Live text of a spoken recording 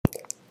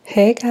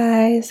Hey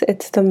guys,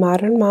 it's the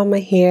Modern Mama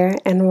here,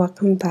 and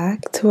welcome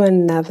back to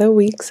another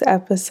week's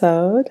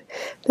episode.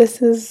 This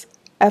is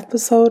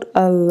episode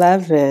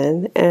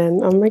 11,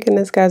 and oh my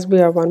goodness, guys, we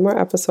are one more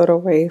episode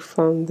away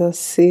from the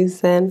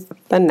season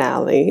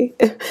finale.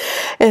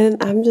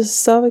 And I'm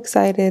just so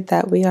excited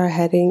that we are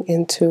heading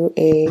into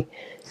a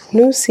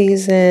new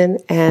season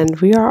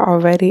and we are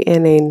already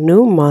in a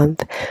new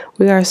month.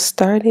 We are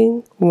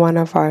starting one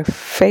of our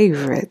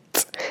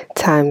favorite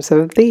times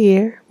of the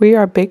year. We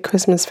are big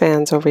Christmas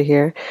fans over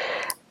here,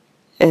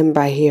 and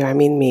by here I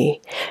mean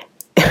me.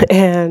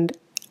 And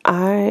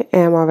I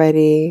am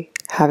already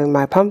having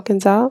my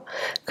pumpkins out.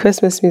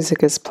 Christmas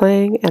music is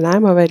playing, and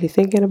I'm already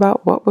thinking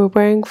about what we're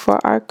wearing for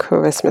our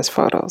Christmas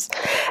photos.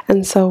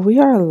 And so we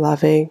are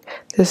loving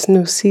this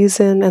new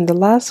season, and the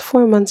last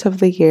 4 months of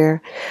the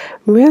year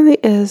really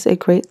is a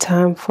great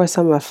time for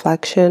some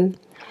reflection,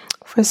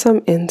 for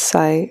some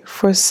insight,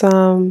 for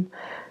some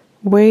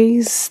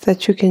ways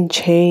that you can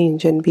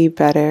change and be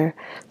better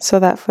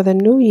so that for the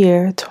new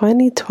year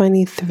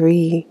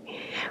 2023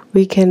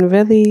 we can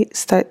really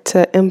start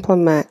to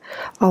implement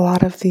a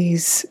lot of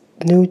these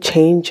new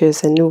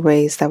changes and new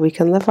ways that we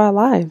can live our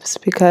lives,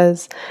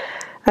 because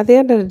at the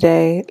end of the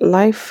day,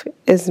 life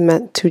is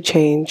meant to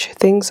change.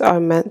 Things are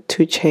meant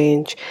to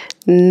change.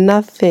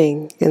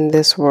 Nothing in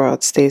this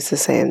world stays the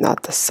same.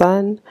 Not the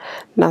sun,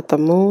 not the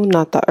moon,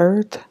 not the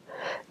earth.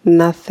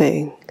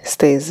 Nothing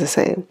stays the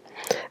same.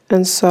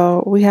 And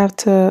so we have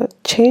to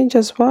change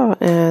as well.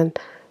 And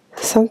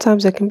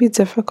sometimes it can be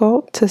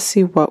difficult to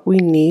see what we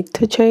need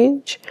to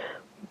change.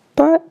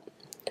 But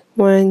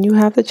when you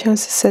have the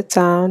chance to sit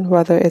down,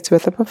 whether it's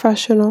with a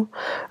professional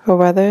or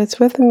whether it's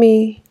with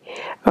me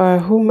or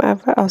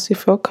whomever else you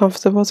feel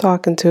comfortable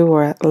talking to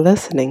or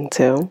listening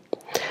to,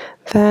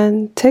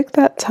 then take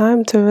that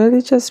time to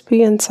really just be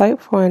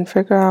insightful and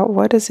figure out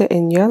what is it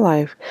in your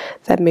life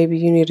that maybe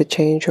you need to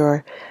change,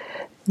 or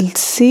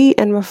see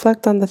and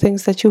reflect on the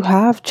things that you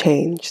have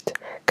changed.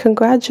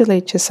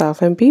 Congratulate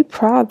yourself and be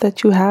proud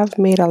that you have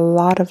made a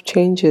lot of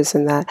changes,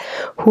 and that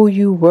who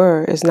you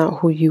were is not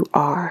who you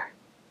are.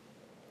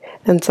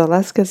 And so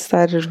let's get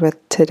started with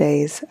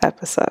today's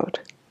episode.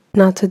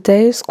 Now,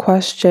 today's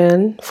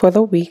question for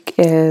the week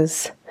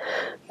is,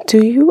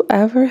 do you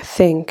ever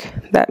think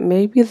that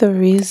maybe the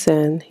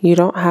reason you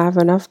don't have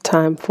enough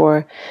time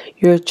for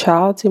your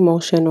child's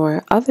emotion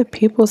or other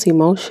people's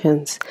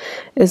emotions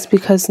is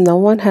because no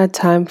one had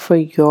time for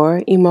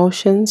your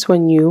emotions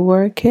when you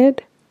were a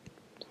kid?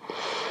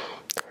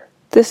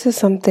 This is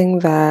something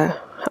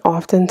that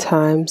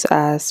oftentimes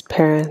as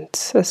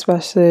parents,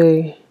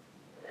 especially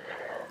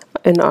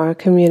in our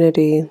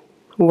community,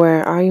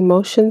 where our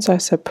emotions are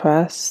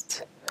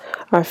suppressed,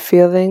 our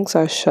feelings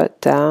are shut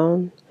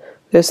down.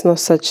 There's no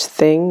such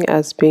thing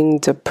as being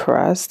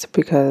depressed,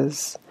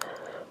 because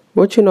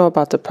what you know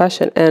about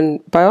depression,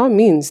 and by all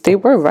means, they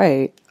were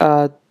right.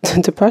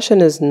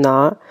 Depression is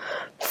not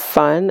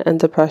fun, and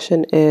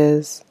depression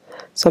is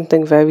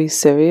something very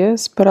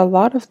serious. But a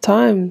lot of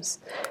times,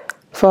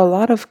 for a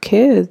lot of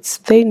kids,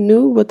 they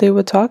knew what they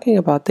were talking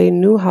about. They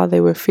knew how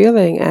they were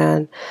feeling,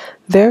 and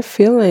their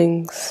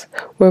feelings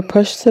were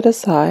pushed to the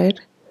side.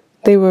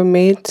 They were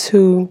made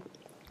to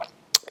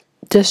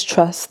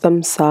distrust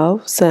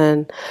themselves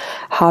and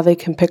how they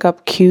can pick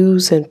up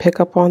cues and pick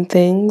up on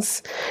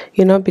things,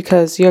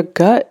 because your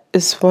gut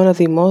is one of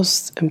the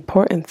most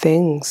important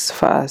things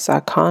for us,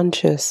 our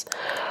conscious,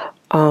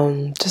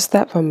 just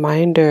that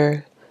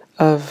reminder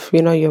of,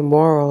 your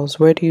morals,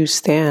 where do you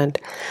stand?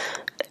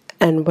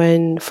 And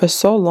when, for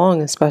so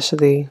long,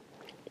 especially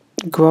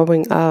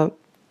growing up,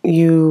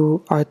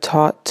 you are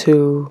taught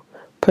to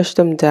push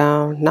them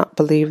down, not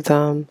believe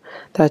them,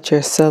 that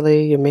you're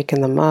silly, you're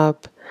making them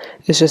up.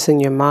 It's just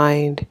in your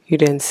mind. You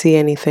didn't see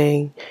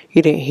anything.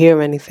 You didn't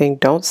hear anything.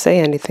 Don't say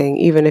anything.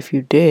 Even if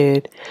you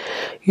did,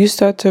 you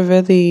start to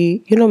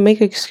really,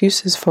 make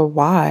excuses for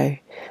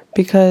why.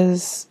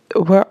 Because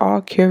we're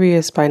all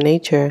curious by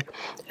nature.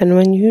 And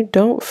when you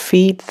don't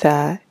feed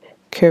that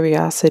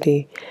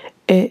curiosity,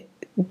 it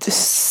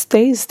just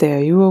stays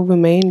there. You will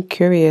remain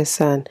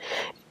curious, and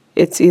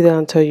it's either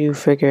until you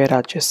figure it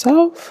out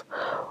yourself,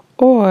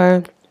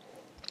 or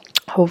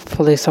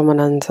hopefully someone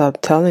ends up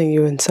telling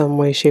you in some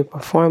way, shape, or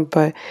form.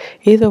 But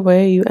either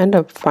way, you end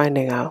up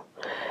finding out.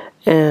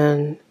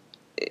 And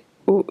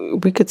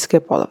we could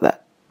skip all of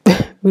that.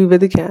 We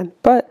really can.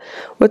 But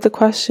with the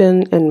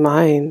question in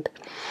mind,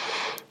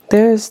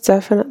 there's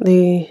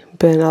definitely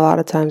been a lot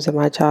of times in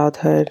my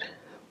childhood,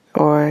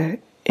 or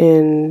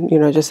in,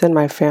 just in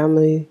my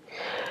family,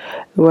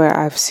 where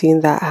I've seen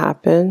that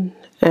happen.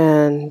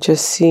 And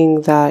just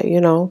seeing that,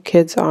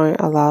 kids aren't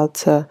allowed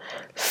to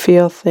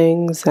feel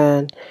things,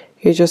 and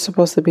you're just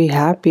supposed to be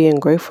happy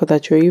and grateful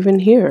that you're even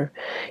here.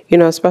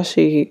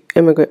 Especially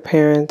immigrant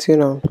parents,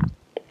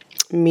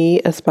 me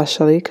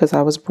especially, because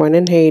I was born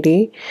in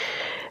Haiti.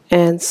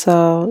 And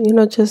so,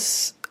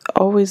 just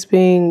always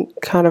being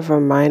kind of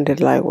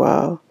reminded, like,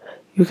 well,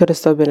 you could have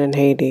still been in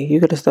Haiti. You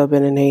could have still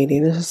been in Haiti.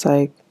 And it's just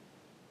like,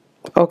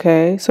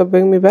 okay, so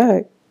bring me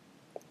back.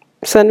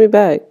 Send me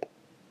back.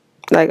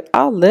 Like,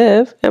 I'll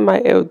live.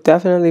 It'll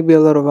definitely be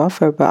a little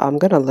rougher, but I'm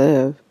gonna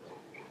live.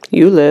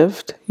 You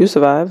lived, you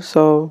survived,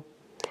 so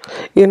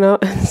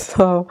and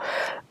so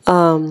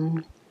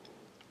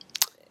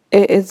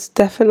it's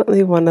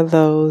definitely one of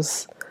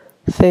those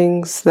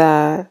things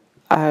that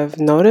I've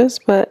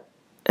noticed,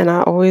 and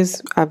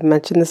I've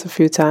mentioned this a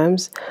few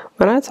times.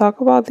 When I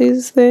talk about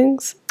these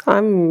things,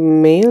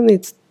 I'm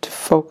mainly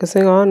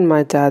focusing on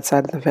my dad's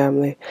side of the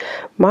family.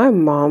 My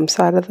mom's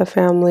side of the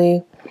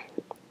family,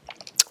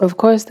 of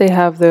course, they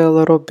have their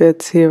little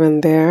bits here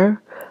and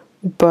there,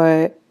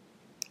 but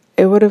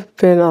it would have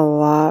been a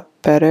lot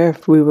better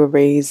if we were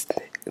raised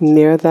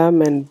near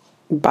them and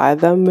by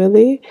them,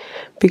 really,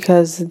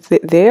 because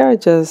they are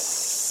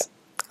just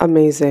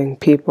amazing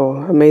people,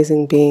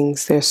 amazing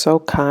beings. They're so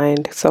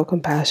kind, so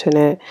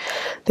compassionate.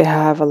 They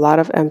have a lot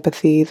of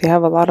empathy. They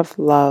have a lot of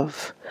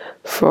love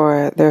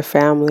for their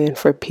family and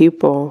for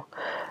people.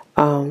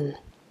 And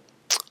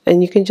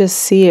you can just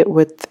see it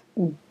with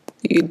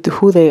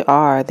who they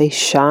are. They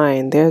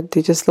shine.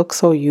 They just look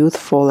so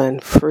youthful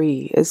and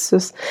free.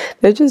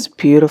 They're just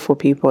beautiful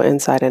people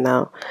inside and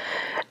out.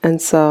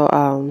 And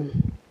so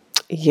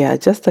yeah,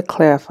 just to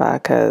clarify,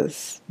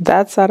 because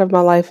that side of my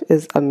life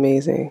is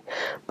amazing,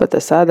 but the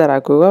side that I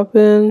grew up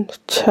in,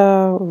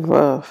 child,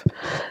 rough.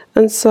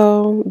 And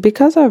so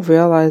because I've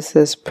realized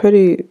this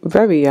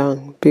very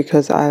young,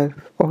 because I've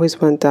always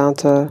went down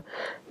to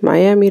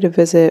Miami to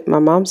visit my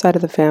mom's side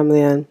of the family,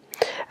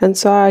 and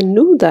so I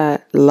knew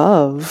that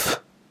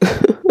love,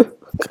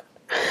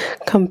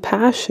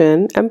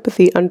 compassion,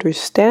 empathy,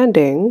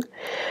 understanding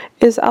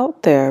is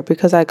out there,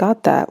 because I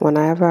got that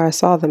whenever I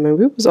saw them, and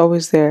we was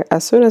always there.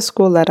 As soon as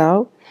school let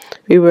out,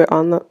 we were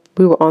on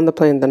the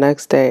plane the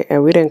next day,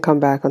 and we didn't come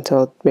back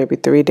until maybe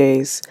 3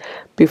 days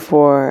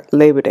before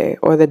Labor Day,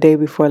 or the day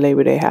before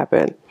Labor Day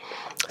happened.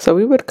 So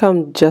we would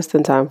come just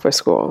in time for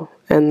school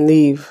and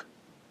leave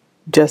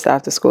just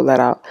after school let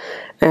out,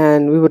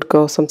 and we would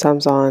go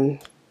sometimes on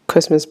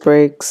Christmas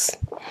breaks.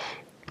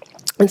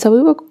 And so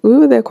we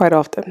were there quite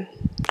often.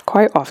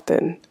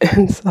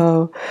 And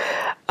so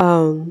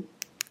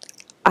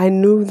I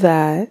knew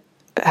that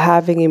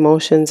having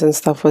emotions and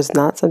stuff was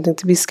not something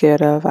to be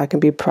scared of. I can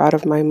be proud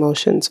of my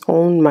emotions,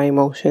 own my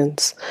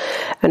emotions,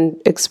 and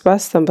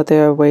express them, but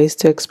there are ways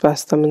to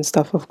express them and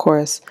stuff, of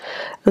course.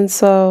 And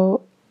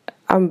so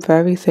I'm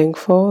very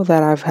thankful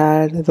that I've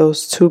had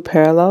those two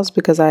parallels,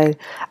 because I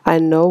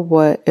know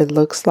what it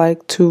looks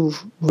like to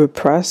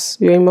repress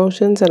your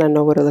emotions, and I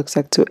know what it looks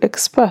like to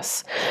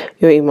express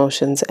your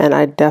emotions, and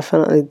I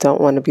definitely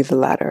don't want to be the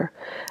latter.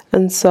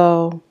 And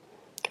so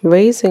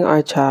raising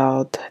our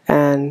child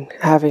and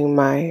having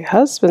my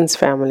husband's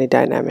family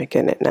dynamic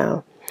in it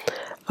now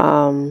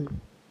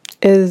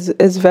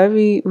is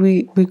very,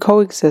 we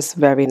coexist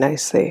very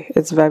nicely.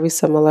 It's very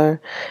similar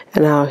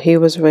in how he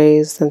was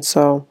raised, and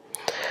so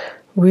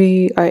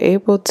we are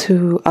able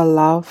to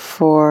allow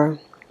for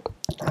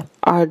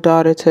our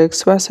daughter to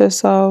express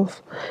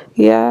herself.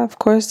 Yeah, of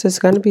course, there's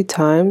going to be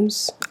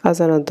times as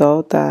an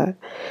adult that,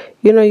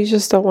 you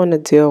just don't want to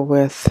deal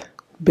with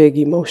big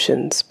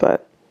emotions,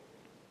 but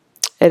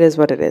it is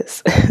what it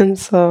is. And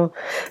so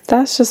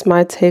that's just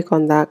my take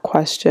on that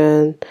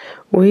question.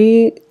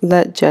 We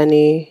let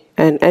Jenny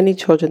and any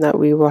children that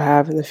we will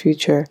have in the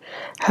future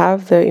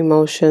have their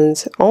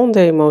emotions, own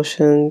their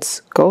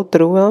emotions, go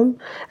through them,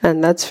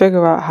 and let's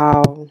figure out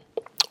how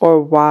or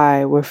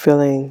why we're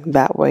feeling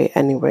that way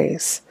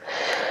anyways.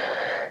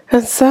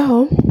 And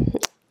so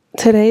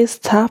today's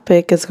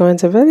topic is going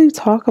to really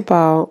talk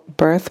about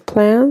birth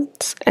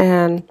plans,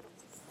 and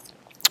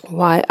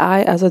why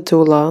I, as a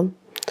doula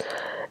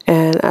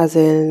and as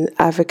an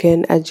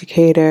African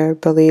educator,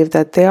 believe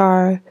that they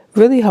are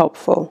really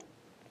helpful.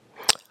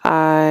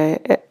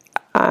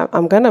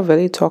 I'm going to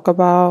really talk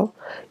about,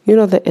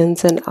 the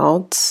ins and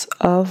outs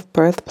of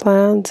birth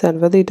plans,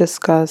 and really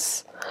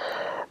discuss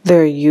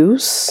their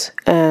use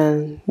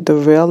and the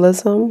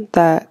realism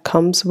that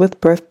comes with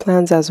birth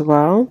plans as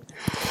well.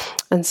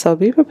 And so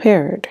be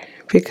prepared,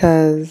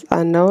 because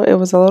I know it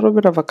was a little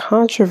bit of a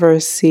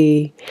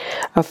controversy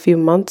a few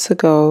months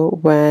ago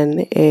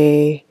when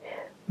a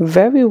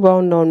very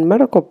well-known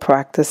medical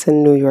practice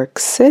in New York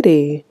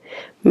City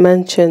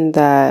mentioned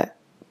that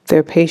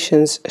their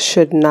patients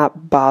should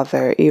not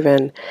bother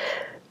even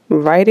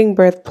writing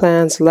birth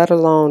plans, let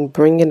alone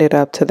bringing it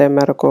up to their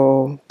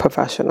medical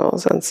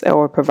professionals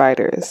or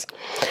providers.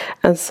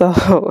 And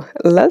so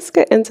let's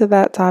get into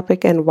that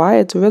topic and why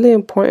it's really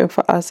important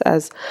for us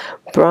as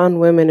brown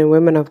women and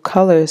women of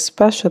color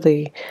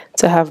especially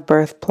to have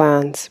birth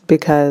plans,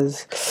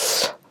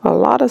 because a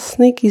lot of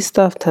sneaky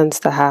stuff tends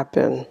to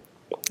happen.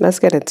 Let's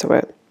get into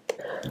it.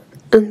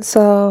 And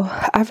so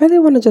I really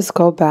want to just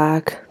go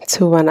back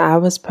to when I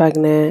was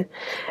pregnant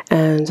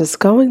and just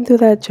going through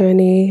that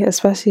journey,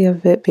 especially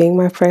of it being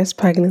my first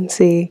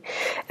pregnancy.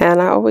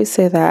 And I always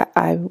say that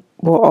I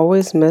will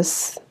always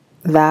miss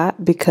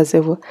that, because I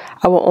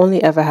will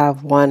only ever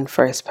have one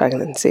first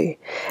pregnancy.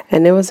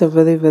 And it was a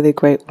really, really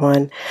great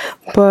one.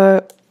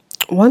 But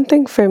one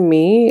thing for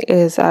me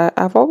is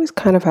I've always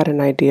kind of had an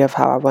idea of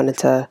how I wanted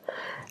to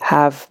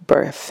have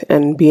birth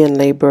and be in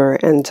labor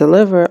and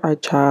deliver our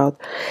child.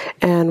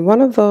 And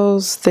one of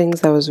those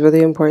things that was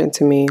really important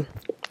to me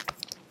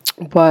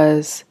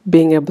was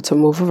being able to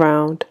move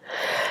around,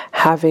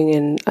 having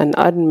an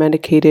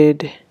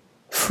unmedicated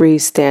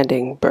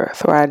freestanding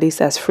birth, or at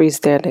least as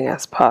freestanding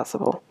as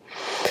possible.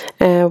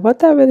 And what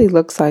that really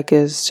looks like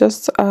is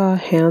just a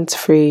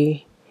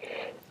hands-free,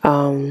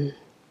 kind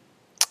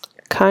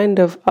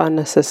of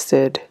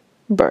unassisted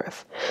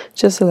birth.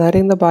 Just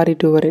letting the body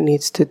do what it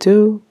needs to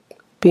do,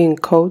 being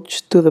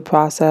coached through the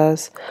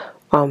process,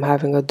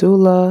 having a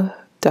doula,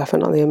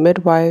 definitely a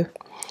midwife,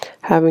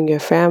 having your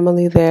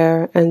family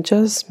there, and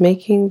just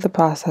making the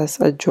process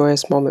a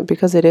joyous moment,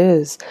 because it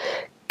is.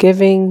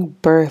 Giving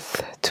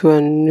birth to a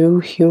new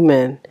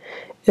human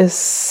is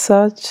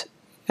such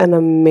an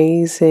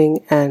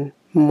amazing and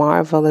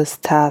marvelous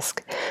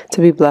task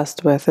to be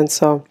blessed with. And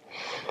so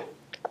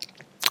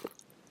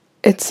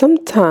it's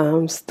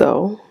sometimes,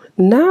 though,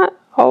 not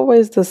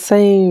always the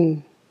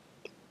same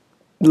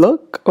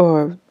look,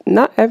 or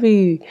not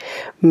every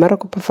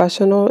medical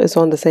professional is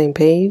on the same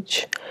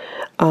page.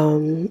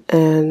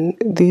 And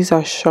these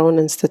are shown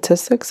in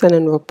statistics and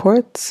in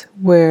reports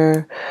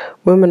where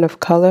women of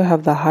color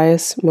have the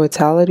highest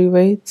mortality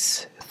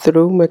rates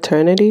through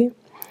maternity.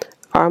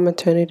 Our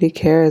maternity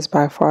care is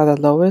by far the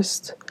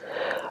lowest.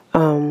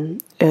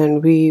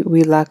 And we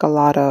lack a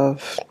lot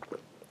of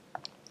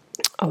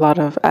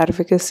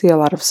advocacy, a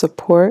lot of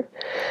support,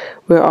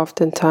 where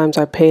oftentimes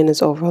our pain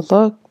is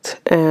overlooked,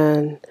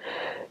 and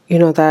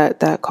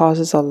that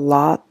causes a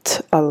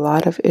lot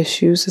of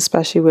issues,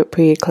 especially with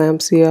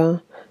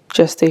preeclampsia,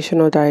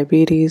 gestational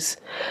diabetes.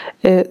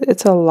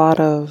 It's a lot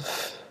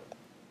of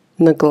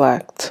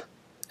neglect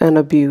and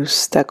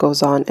abuse that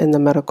goes on in the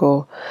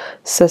medical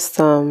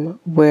system,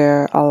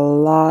 where a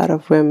lot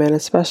of women,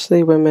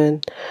 especially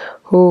women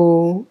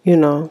who,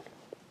 and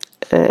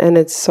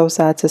it's so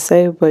sad to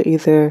say, but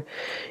either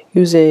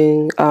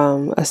using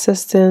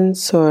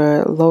assistance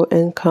or low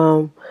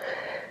income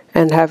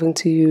and having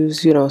to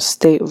use,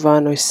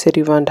 state-run or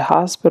city-run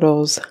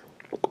hospitals,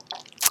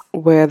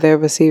 where they're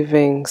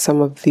receiving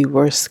some of the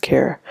worst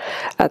care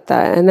at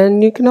that. And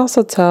then you can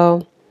also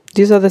tell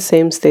these are the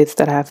same states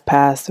that have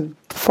passed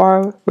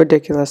far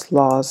ridiculous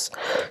laws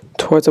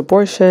towards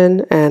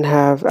abortion and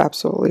have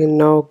absolutely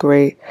no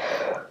great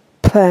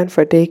plan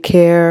for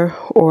daycare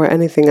or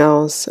anything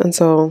else. And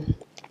so,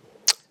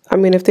 I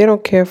mean, if they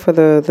don't care for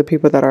the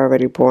people that are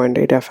already born,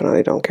 they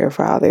definitely don't care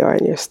for how they are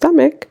in your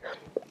stomach.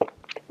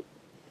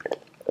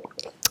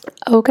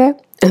 Okay.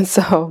 And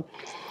so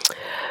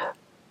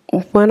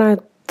when I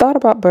thought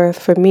about birth,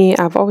 for me,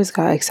 I've always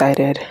got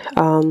excited.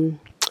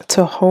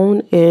 To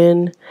hone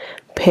in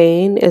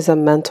pain is a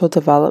mental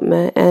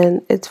development,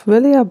 and it's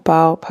really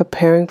about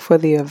preparing for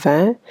the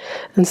event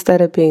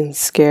instead of being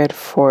scared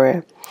for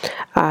it.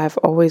 I've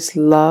always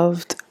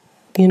loved,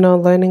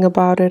 learning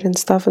about it and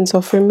stuff. And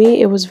so for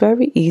me, it was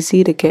very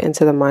easy to get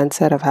into the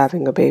mindset of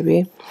having a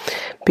baby,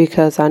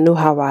 because I knew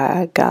how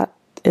I got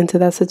into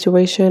that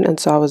situation. And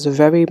so I was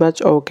very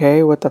much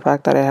okay with the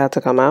fact that it had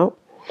to come out.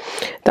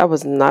 That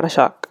was not a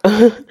shock.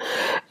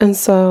 And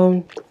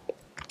so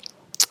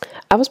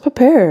I was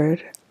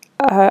prepared.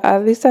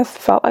 At least I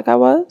felt like I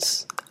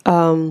was.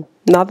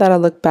 Now that I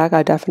look back,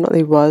 I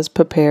definitely was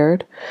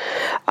prepared.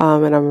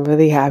 And I'm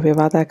really happy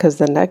about that, because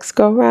the next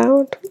go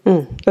round,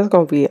 it's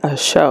going to be a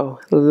show,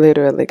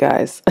 literally,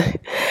 guys.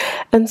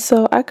 And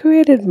so I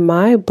created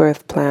my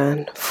birth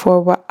plan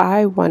for what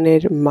I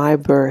wanted my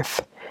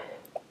birth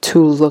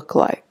to look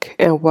like,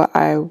 and what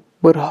I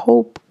would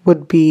hope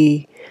would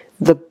be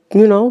the,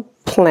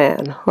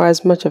 plan, or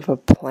as much of a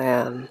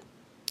plan,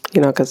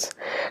 because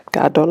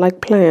God don't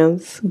like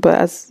plans, but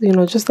as,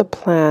 just a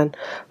plan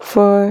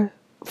for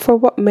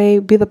what may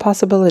be the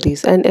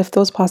possibilities. And if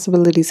those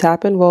possibilities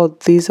happen, well,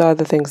 these are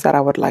the things that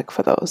I would like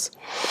for those.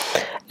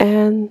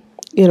 And,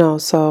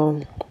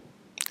 so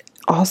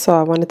also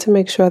I wanted to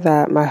make sure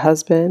that my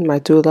husband, my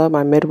doula,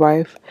 my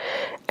midwife,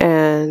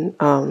 and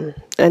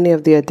any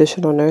of the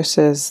additional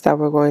nurses that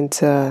were going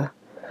to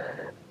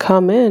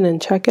come in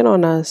and check in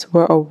on us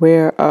were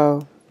aware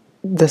of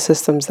the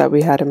systems that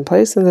we had in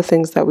place and the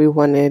things that we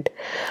wanted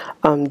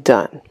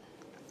done.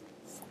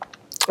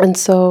 And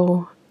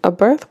so a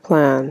birth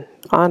plan,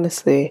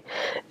 honestly,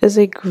 is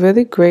a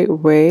really great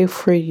way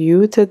for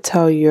you to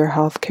tell your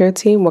healthcare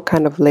team what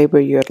kind of labor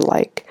you'd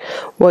like,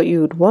 what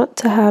you'd want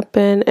to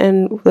happen,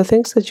 and the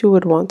things that you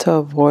would want to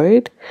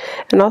avoid.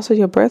 And also,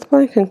 your birth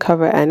plan can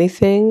cover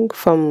anything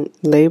from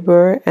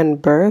labor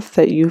and birth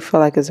that you feel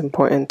like is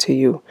important to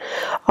you.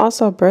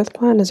 Also, a birth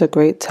plan is a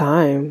great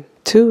time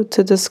to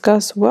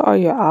discuss what are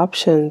your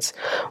options,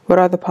 what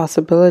are the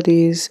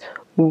possibilities,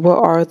 what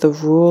are the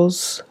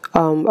rules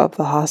of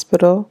the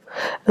hospital.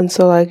 And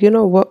so,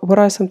 what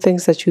are some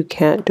things that you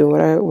can't do?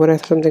 What are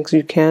some things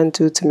you can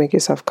do to make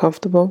yourself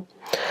comfortable?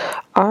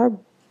 Our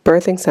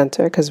birthing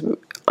center, because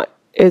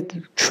it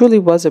truly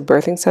was a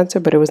birthing center,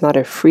 but it was not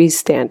a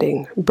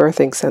freestanding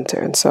birthing center.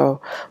 And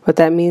so what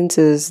that means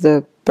is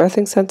the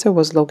birthing center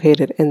was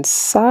located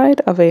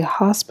inside of a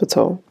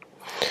hospital.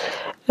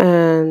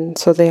 And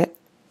so they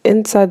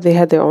inside they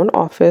had their own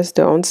office,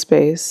 their own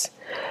space.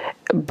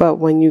 But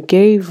when you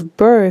gave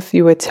birth,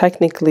 you were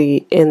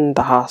technically in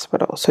the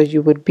hospital. So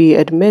you would be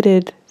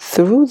admitted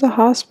through the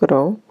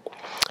hospital,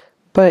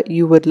 but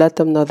you would let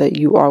them know that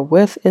you are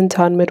with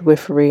In-Town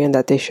Midwifery and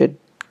that they should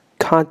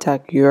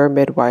contact your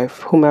midwife,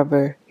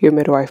 whomever your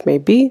midwife may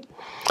be,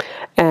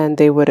 and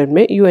they would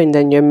admit you, and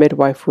then your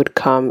midwife would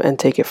come and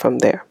take it from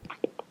there.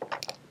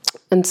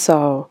 And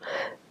so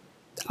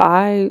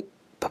I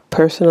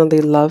personally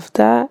loved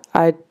that.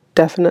 I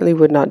definitely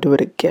would not do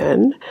it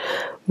again,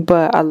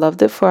 but I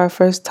loved it for our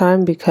first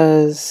time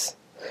because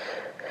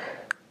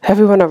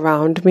everyone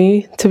around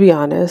me, to be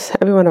honest,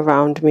 everyone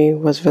around me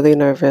was really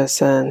nervous,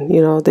 and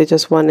they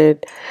just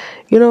wanted,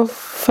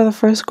 for the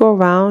first go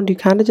around, you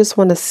kind of just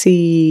want to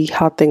see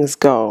how things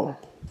go.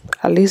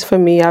 At least for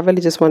me, I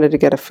really just wanted to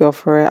get a feel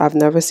for it. I've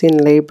never seen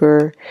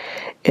labor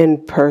in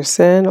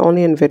person,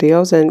 only in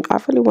videos, and I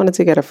really wanted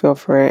to get a feel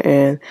for it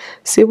and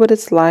see what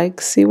it's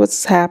like, see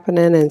what's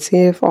happening, and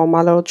see if all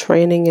my little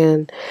training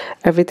and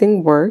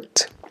everything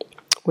worked,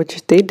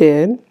 which they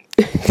did.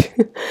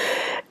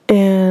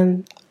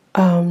 And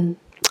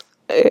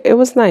it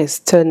was nice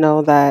to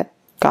know that,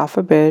 God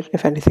forbid,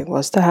 if anything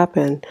was to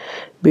happen,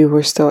 we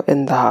were still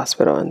in the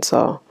hospital, and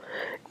so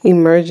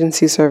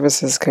emergency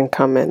services can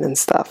come in and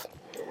stuff.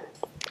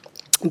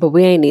 But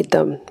we ain't need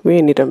them. We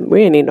ain't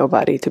need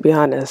nobody, to be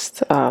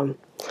honest. But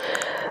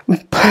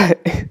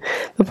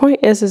the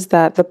point is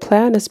that the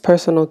plan is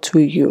personal to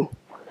you.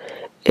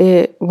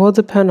 It will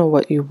depend on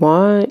what you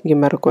want, your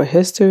medical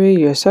history,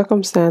 your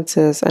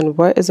circumstances, and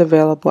what is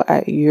available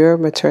at your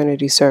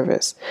maternity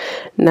service.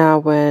 Now,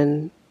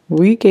 when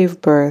we gave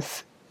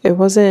birth, it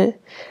wasn't,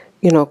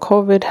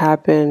 COVID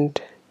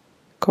happened,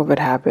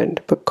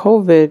 but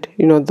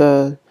COVID,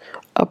 the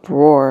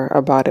uproar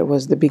about it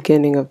was the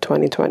beginning of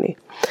 2020.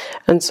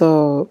 And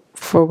so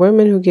for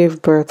women who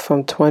gave birth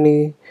from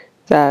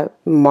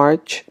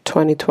March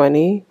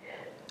 2020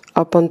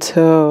 up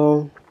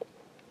until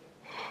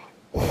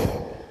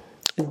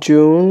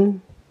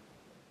June,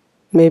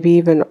 maybe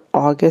even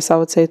August, I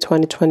would say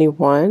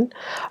 2021,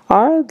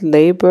 our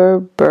labor,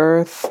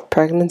 birth,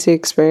 pregnancy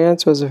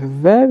experience was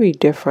very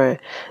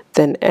different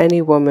than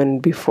any woman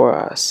before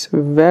us.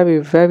 Very,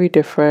 very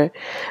different.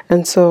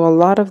 And so a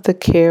lot of the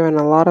care and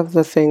a lot of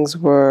the things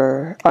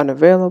were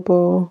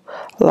unavailable.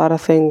 A lot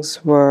of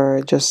things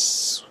were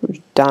just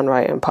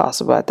downright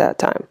impossible at that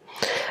time.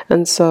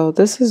 And so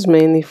this is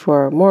mainly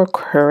for more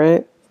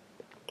current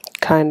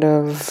kind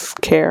of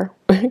care,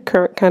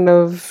 current kind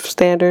of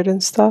standard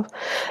and stuff.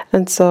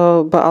 And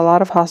so, but a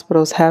lot of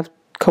hospitals have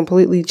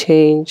completely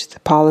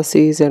changed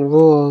policies and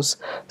rules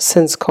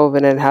since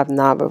COVID and have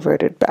not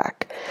reverted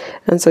back.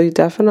 And so you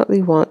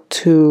definitely want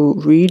to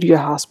read your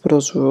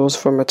hospital's rules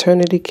for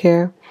maternity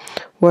care.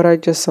 What are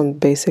just some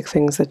basic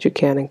things that you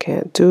can and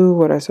can't do?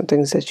 What are some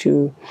things that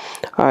you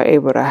are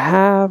able to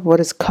have? What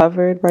is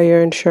covered by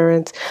your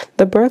insurance?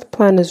 The birth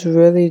plan is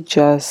really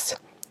just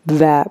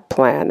that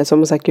plan. It's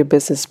almost like your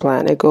business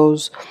plan. It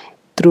goes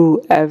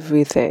through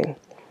everything.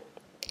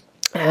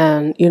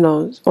 And,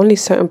 only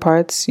certain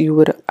parts you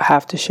would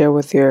have to share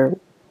with your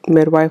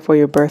midwife or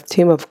your birth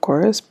team, of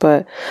course.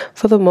 But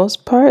for the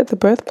most part, the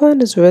birth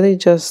plan is really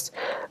just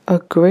a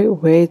great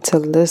way to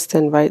list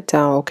and write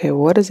down, okay,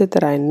 what is it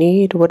that I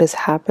need? What is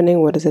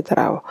happening? What is it that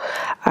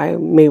I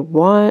may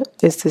want?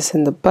 Is this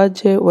in the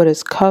budget? What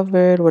is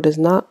covered? What is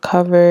not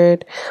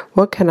covered?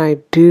 What can I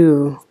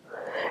do?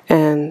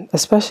 And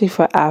especially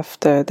for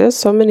after, there's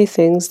so many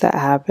things that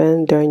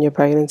happen during your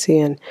pregnancy.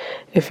 And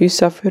if you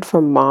suffered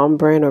from mom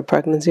brain or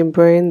pregnancy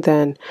brain,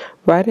 then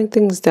writing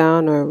things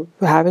down or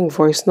having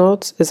voice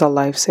notes is a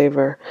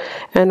lifesaver.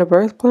 And a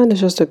birth plan is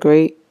just a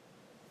great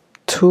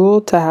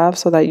tool to have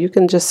so that you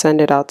can just send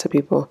it out to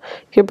people.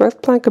 Your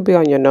birth plan could be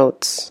on your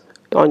notes,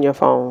 on your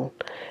phone.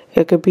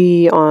 It could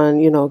be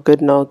on,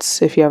 Good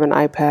Notes if you have an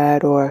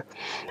iPad, or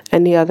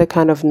any other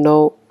kind of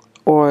note,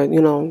 or,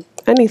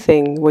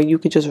 anything where you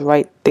could just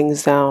write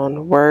things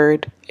down.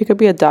 Word. It could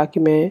be a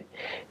document,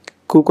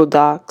 Google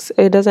Docs.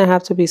 It doesn't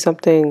have to be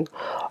something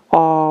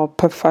all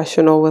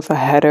professional with a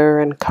header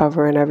and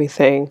cover and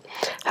everything.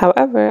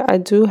 However, I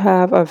do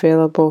have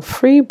available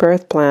free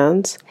birth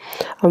plans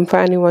for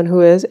anyone who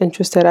is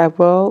interested. I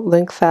will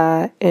link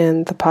that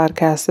in the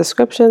podcast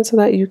description so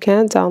that you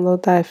can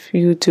download that if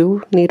you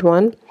do need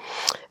one.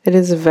 It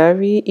is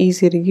very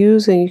easy to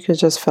use, and you can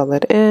just fill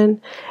it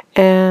in,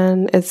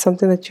 and it's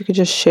something that you could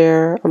just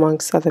share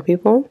amongst other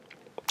people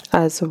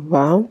as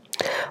well.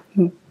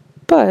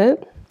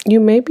 But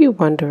you may be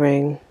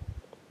wondering,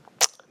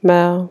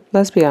 Mel,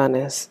 let's be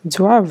honest,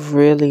 do I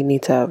really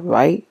need to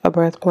write a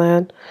birth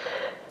plan?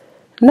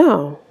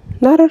 No,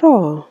 not at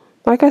all.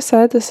 Like I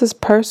said, this is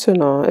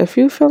personal. If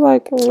you feel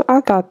like,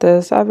 I got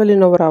this, I really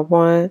know what I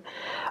want,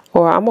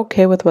 or I'm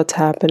okay with what's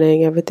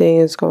happening, everything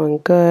is going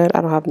good,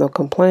 I don't have no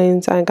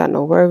complaints, I ain't got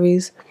no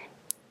worries,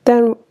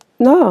 then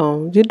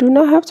no, you do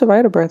not have to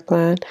write a birth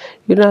plan.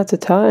 You don't have to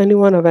tell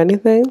anyone of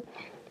anything.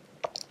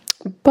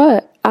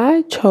 But I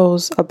I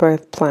chose a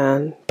birth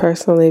plan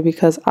personally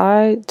because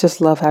I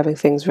just love having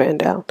things written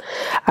down.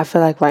 I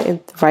feel like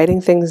writing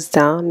things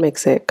down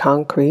makes it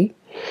concrete,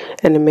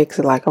 and it makes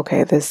it like,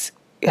 okay, this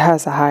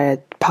has a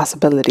higher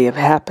possibility of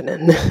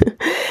happening.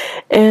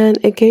 And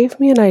it gave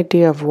me an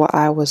idea of what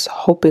I was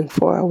hoping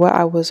for, what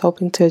I was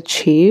hoping to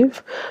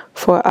achieve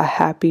for a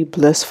happy,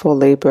 blissful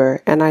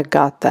labor, and I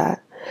got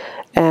that.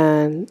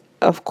 And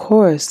of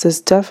course, there's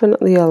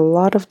definitely a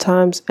lot of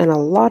times and a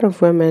lot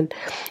of women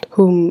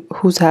who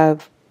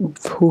have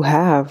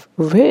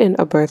written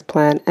a birth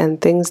plan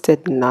and things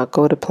did not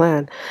go to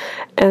plan.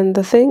 And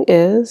the thing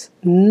is,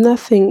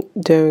 nothing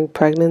during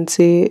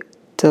pregnancy,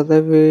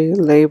 delivery,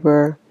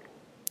 labor,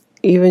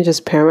 even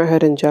just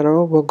parenthood in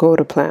general will go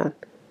to plan.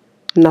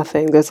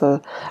 Nothing. There's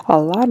a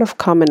lot of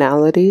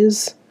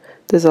commonalities.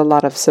 There's a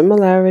lot of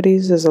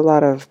similarities. There's a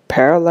lot of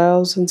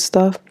parallels and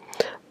stuff.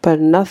 But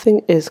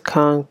nothing is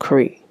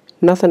concrete.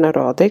 Nothing at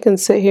all. They can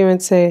sit here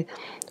and say,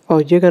 oh,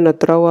 you're going to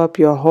throw up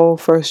your whole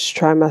first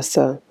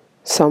trimester.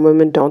 Some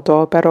women don't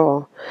throw up at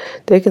all.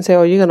 They can say,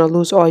 oh, you're going to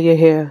lose all your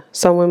hair.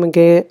 Some women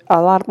get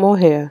a lot more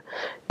hair.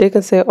 They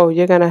can say, oh,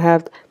 you're going to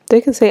have...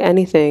 They can say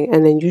anything,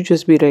 and then you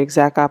just be the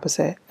exact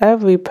opposite.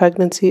 Every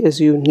pregnancy is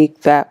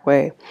unique that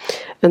way.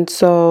 And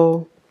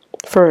so,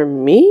 for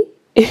me,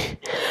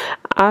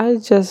 I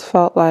just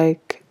felt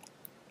like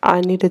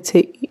I needed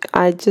to...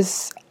 I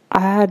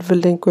had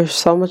relinquished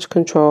so much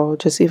control,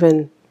 just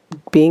even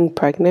being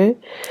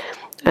pregnant.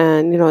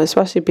 And,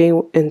 especially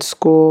being in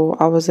school.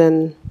 I was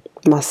in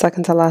my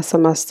second to last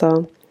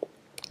semester.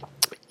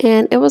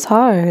 And it was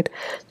hard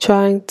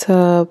trying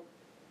to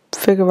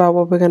figure out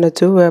what we're going to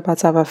do. We're about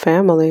to have a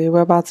family.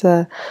 We're about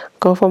to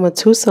go from a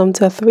twosome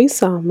to a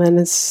threesome. And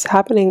it's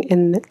happening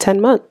in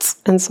 10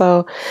 months. And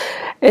so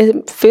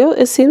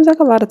it seems like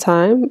a lot of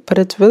time, but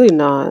it's really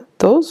not.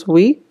 Those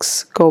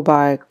weeks go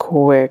by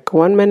quick.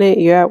 1 minute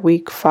you're at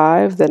week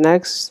 5, the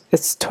next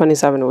it's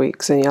 27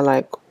 weeks, and you're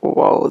like,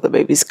 whoa, the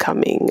baby's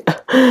coming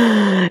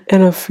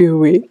in a few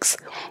weeks.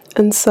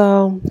 And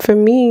so for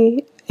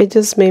me, it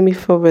just made me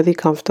feel really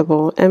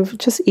comfortable and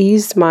just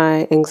eased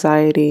my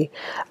anxiety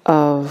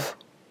of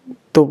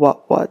the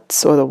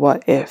what's or the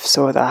what ifs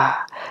or the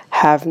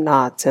have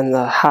nots and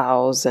the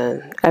hows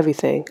and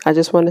everything. I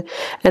just wanted,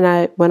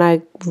 and when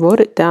I wrote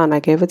it down, I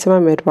gave it to my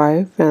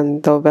midwife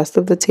and the rest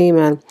of the team,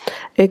 and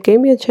it gave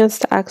me a chance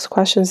to ask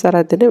questions that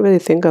I didn't really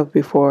think of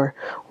before,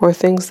 or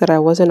things that I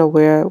wasn't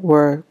aware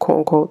were quote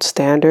unquote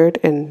standard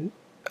in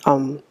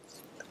a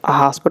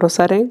hospital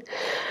setting.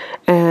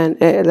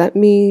 And it let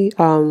me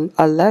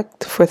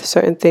elect for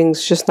certain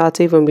things just not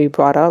to even be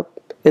brought up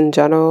in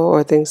general,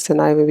 or things to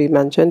not even be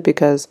mentioned,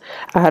 because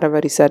I had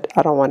already said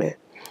I don't want it.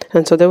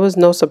 And so there was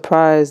no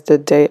surprise the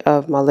day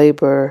of my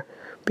labor,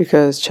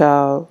 because she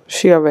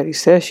already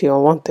said she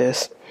don't want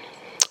this.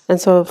 And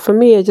so for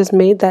me, it just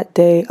made that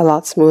day a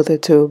lot smoother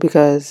too,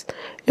 because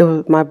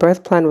my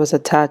birth plan was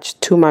attached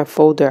to my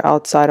folder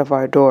outside of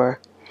our door.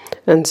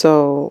 And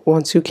so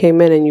once you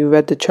came in and you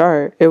read the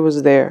chart, it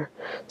was there.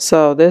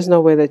 So there's no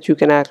way that you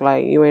can act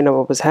like you ain't know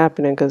what was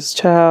happening, because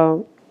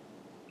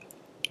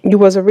you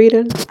wasn't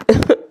reading.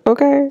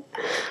 Okay.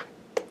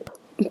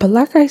 But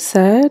like I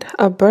said,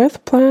 a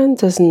birth plan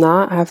does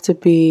not have to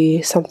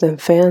be something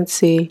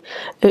fancy.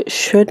 It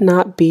should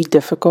not be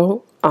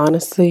difficult.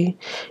 Honestly,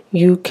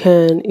 you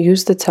can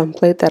use the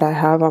template that I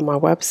have on my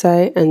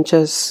website and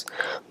just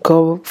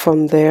go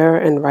from there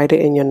and write it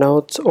in your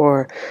notes.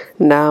 Or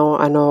now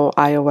I know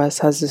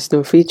iOS has this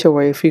new feature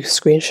where if you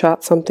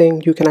screenshot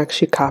something, you can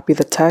actually copy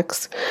the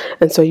text.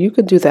 And so you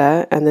could do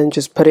that and then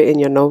just put it in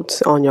your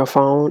notes on your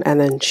phone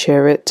and then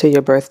share it to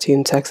your birth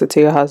team, text it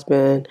to your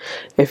husband,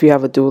 if you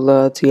have a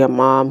doula, to your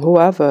mom,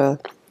 whoever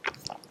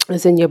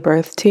is in your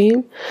birth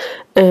team,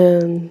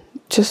 and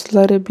just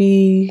let it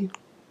be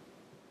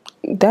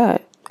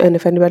that. And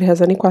if anybody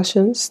has any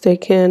questions, they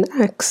can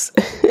ask.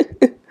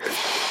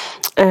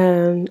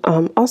 And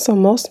also,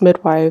 most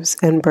midwives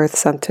and birth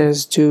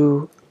centers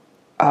do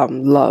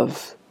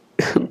love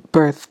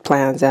birth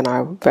plans and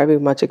are very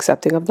much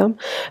accepting of them,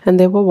 and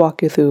they will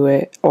walk you through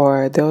it,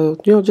 or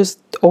they'll just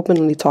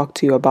openly talk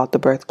to you about the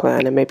birth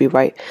plan and maybe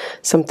write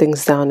some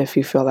things down if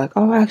you feel like,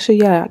 oh, actually,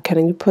 yeah,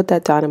 can you put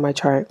that down in my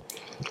chart?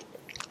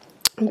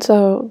 And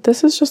so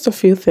this is just a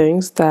few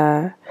things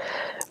that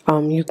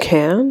you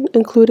can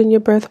include in your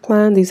birth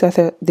plan. These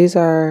are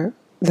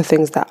the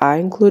things that I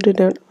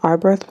included in our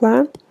birth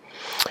plan.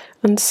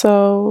 And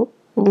so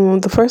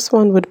the first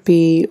one would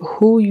be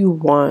who you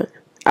want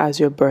as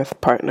your birth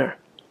partner.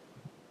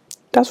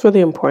 That's really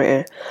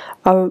important.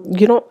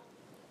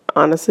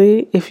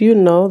 Honestly, if you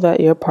know that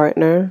your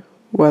partner,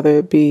 whether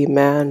it be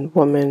man,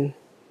 woman,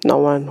 no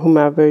one,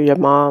 whomever, your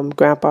mom,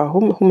 grandpa,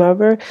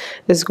 whomever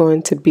is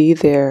going to be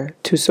there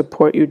to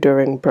support you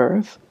during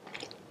birth,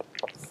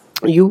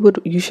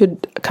 you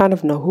should kind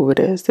of know who it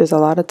is. There's a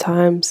lot of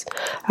times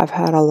I've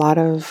had a lot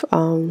of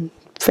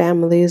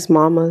families,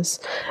 mamas,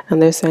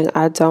 and they're saying,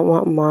 I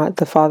don't want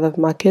the father of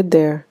my kid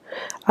there.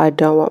 I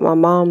don't want my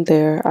mom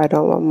there. I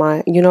don't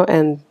want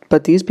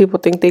but these people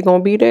think they're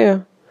going to be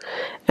there.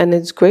 And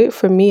it's great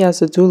for me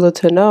as a doula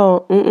to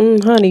know,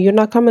 honey, you're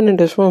not coming in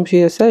this room.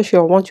 She says she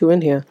don't want you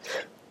in here.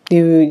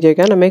 You're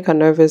gonna make her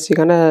nervous. You're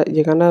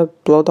gonna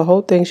blow the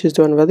whole thing. She's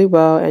doing really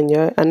well, and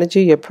your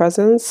energy, your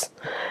presence,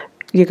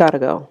 you gotta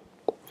go.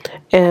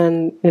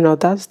 And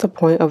that's the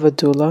point of a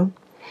doula.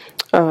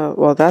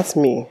 Well, that's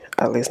me,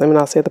 at least. Let me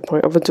not say the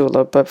point of a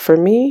doula, but for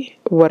me,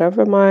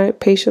 whatever my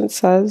patient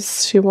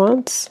says she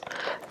wants,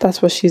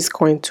 that's what she's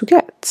going to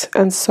get.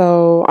 And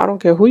so I don't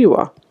care who you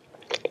are.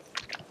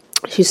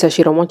 She says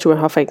she don't want you in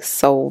her face.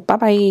 So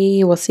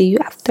bye-bye. We'll see you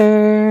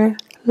after.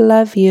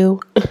 Love you.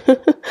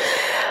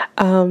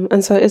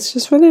 And so it's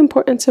just really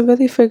important to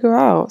really figure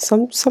out.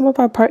 Some of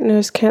our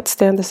partners can't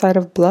stand the sight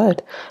of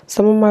blood.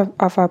 Some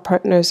of our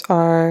partners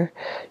are,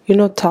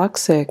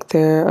 toxic.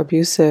 They're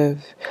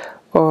abusive,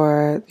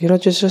 or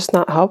just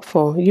not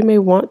helpful. You may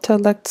want to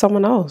elect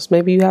someone else.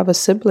 Maybe you have a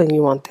sibling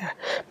you want there.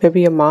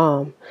 Maybe your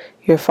mom,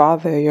 your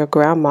father, your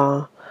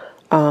grandma.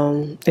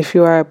 If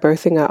you are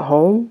birthing at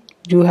home,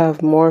 you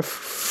have more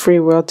free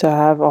will to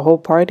have a whole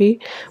party,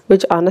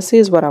 which honestly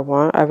is what I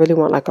want. I really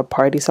want like a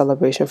party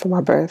celebration for my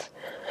birth.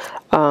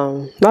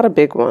 Not a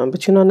big one,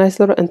 but a nice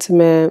little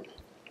intimate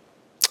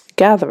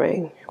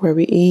gathering where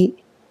we eat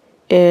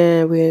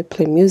and we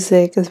play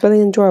music. It's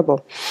really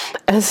enjoyable.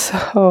 And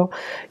so,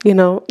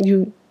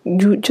 you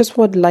just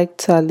would like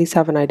to at least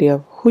have an idea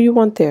of who you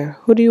want there.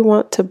 Who do you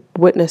want to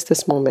witness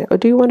this moment? Or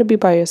do you want to be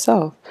by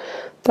yourself?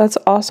 That's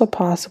also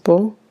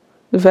possible.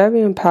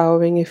 Very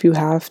empowering if you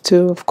have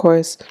to. Of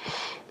course,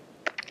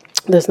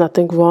 there's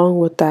nothing wrong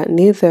with that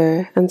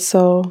neither. And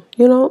so,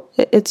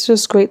 it's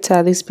just great to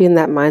at least be in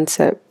that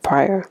mindset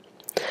prior.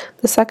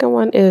 The second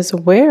one is,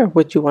 where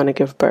would you want to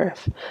give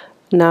birth?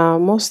 Now,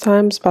 most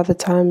times by the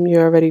time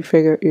you're already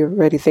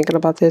thinking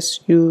about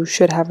this, you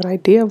should have an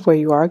idea of where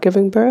you are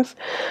giving birth.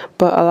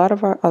 But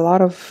for a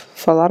lot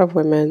of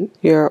women,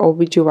 your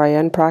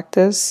OBGYN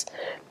practice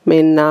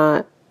may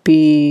not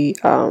be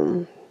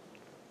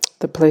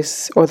the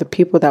place or the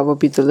people that will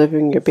be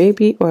delivering your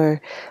baby,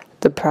 or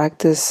the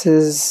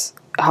practice's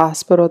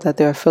hospital that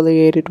they're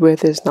affiliated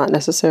with is not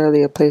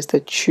necessarily a place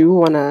that you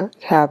want to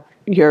have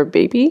your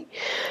baby.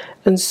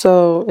 And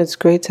so it's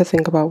great to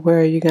think about, where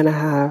are you going to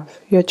have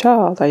your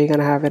child? Are you going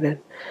to have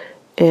it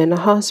in a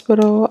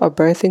hospital, a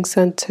birthing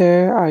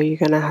center? Are you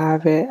going to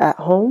have it at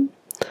home?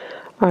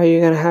 Are you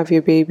going to have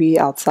your baby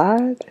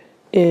outside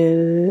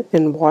in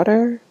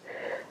water?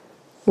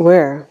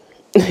 Where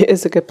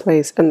is a good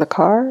place? In the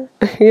car?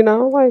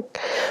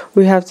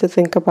 We have to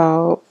think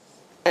about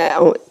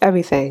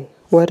everything.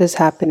 What is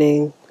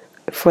happening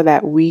for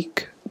that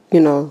week,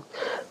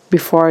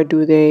 before our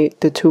due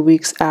date, the 2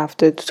 weeks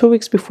after, 2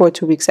 weeks before,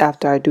 2 weeks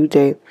after our due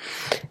date,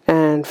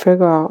 and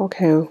figure out,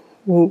 okay,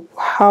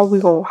 how we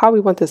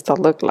want this to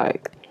look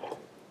like,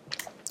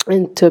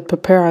 and to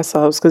prepare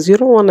ourselves, because you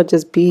don't want to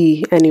just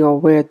be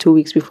anywhere 2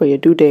 weeks before your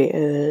due date,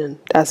 and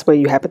that's where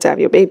you happen to have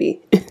your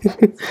baby.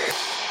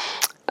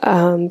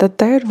 The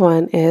third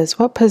one is,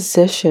 what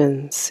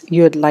positions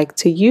you'd like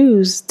to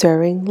use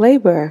during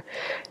labor.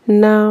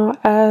 Now,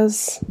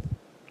 as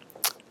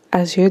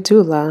your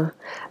doula,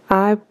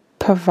 I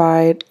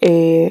provide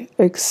a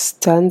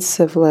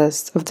extensive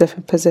list of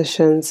different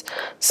positions.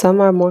 Some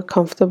are more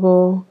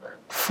comfortable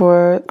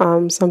for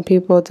some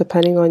people,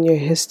 depending on your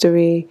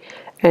history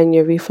and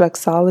your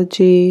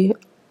reflexology,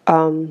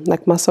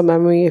 like muscle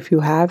memory, if you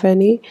have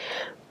any.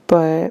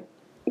 But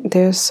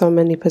there's so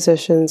many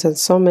positions and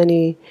so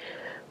many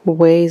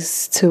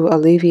ways to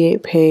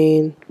alleviate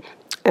pain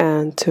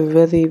and to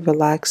really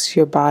relax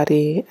your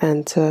body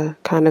and to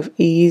kind of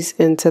ease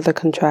into the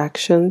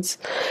contractions,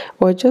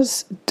 or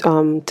just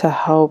to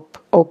help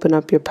open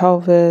up your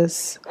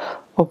pelvis,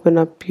 open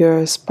up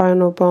your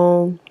spinal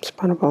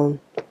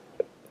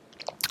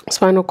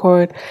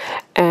cord,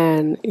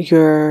 and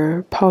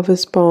your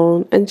pelvis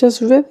bone, and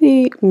just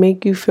really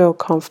make you feel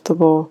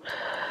comfortable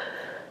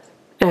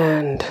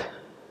and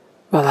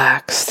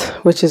relaxed,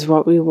 which is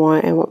what we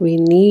want and what we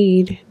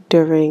need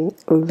during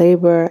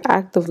labor,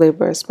 active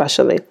labor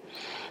especially.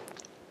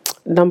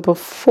 Number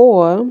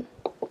 4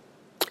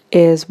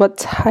 is, what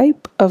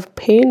type of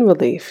pain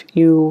relief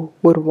you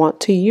would want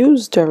to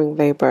use during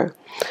labor.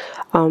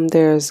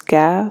 There's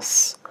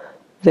gas,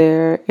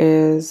 there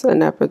is an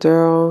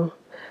epidural,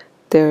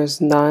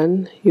 there's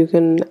none. You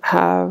can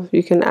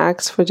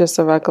ask for just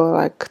a regular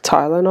like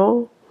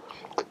Tylenol.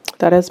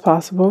 That is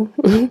possible.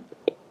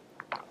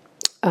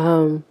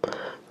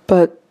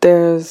 But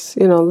there's,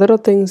 little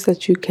things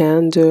that you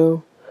can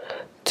do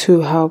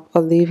to help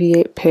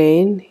alleviate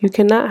pain. You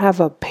cannot have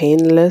a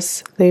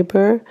painless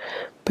labor,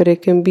 but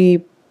it can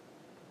be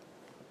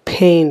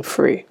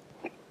pain-free.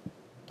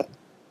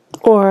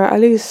 Or at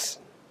least,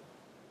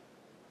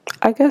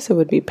 I guess it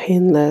would be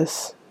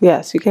painless.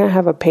 Yes, you can't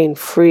have a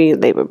pain-free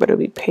labor, but it would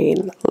be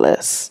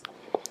painless.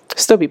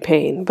 Still be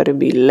pain, but it would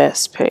be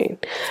less pain.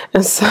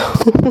 And so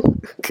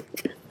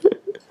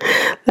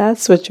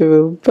that's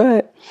switcheroo.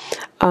 But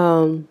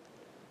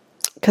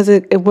because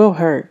it will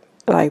hurt.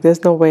 Like,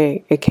 there's no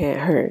way it can't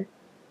hurt.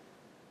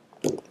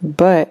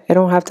 But it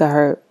don't have to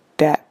hurt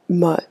that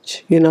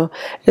much, you know.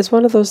 It's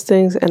one of those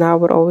things, and I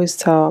would always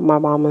tell my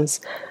mamas,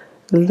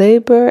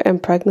 labor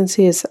and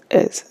pregnancy is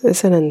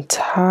an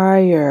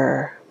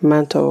entire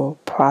mental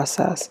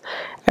process.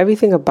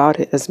 Everything about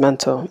it is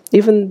mental.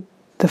 Even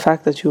the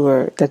fact that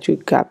you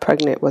got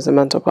pregnant was a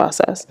mental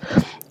process.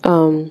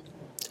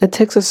 It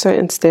takes a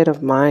certain state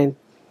of mind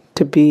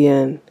to be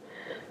in,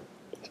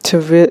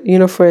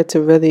 for it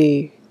to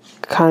really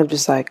kind of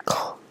just like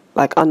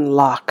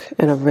unlock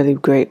in a really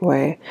great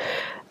way.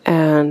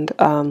 And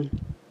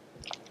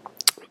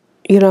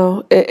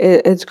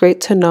it's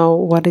great to know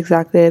what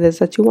exactly it is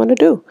that you want to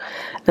do.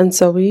 And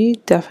so we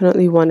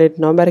definitely wanted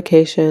no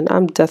medication.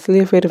 I'm deathly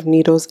afraid of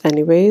needles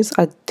anyways.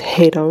 I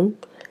hate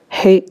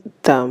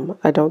them.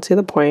 I don't see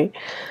the point.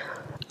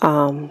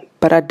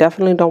 But I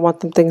definitely don't want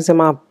them things in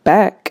my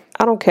back.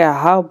 I don't care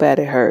how bad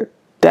it hurt.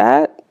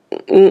 That,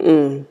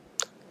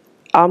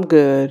 I'm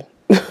good.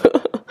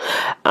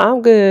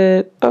 I'm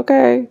good.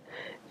 Okay.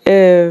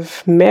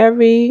 If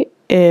Mary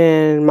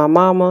and my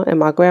mama and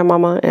my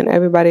grandmama and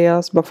everybody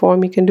else before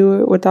me can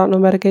do it without no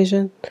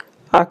medication,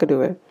 I could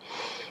do it.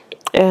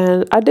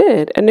 And I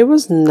did. And it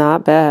was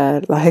not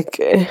bad. Like,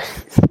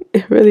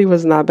 it really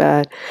was not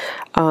bad.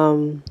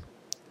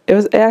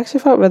 It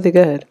actually felt really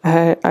good.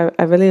 I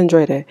really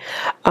enjoyed it.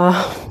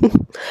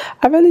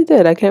 I really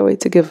did. I can't wait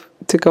to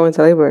go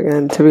into labor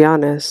again, to be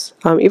honest.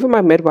 Even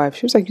my midwife,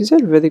 she was like, you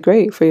did really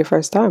great for your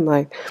first time.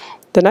 Like,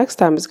 the next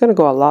time it's going to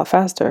go a lot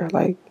faster.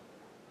 Like,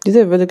 you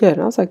did really good.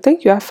 And I was like,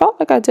 thank you. I felt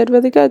like I did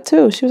really good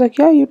too. She was like,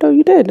 yeah, you know,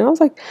 you did. And I was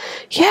like,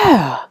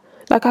 yeah,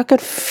 like I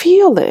could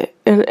feel it.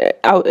 And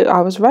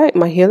I was right.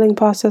 My healing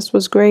process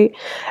was great.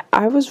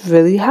 I was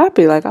really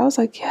happy. Like, I was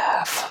like,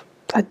 yeah,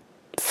 I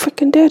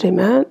freaking did it,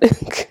 man.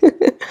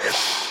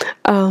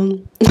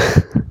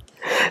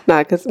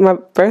 Because my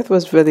birth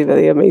was really,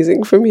 really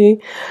amazing for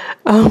me.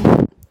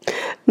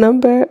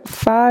 Number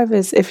 5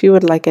 is if you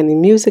would like any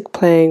music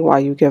playing while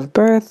you give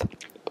birth.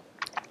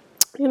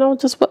 You know,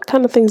 just what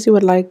kind of things you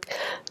would like.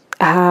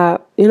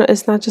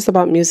 It's not just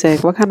about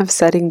music. What kind of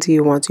setting do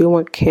you want? Do you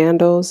want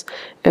candles?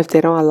 If they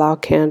don't allow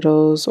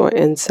candles or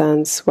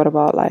incense, what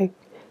about like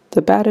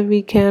the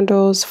battery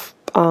candles?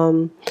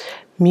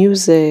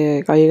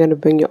 Music. Are you going to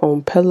bring your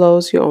own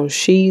pillows, your own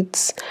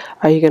sheets?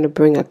 Are you going to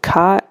bring a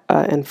cot,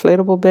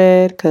 inflatable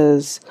bed?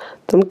 Because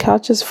them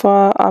couches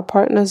for our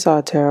partners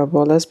are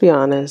terrible. Let's be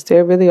honest.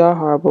 They really are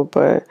horrible.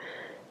 But,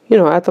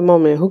 at the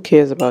moment, who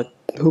cares?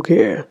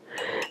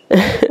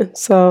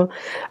 So,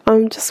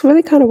 just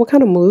really kind of what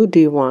kind of mood do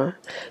you want?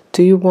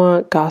 Do you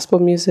want gospel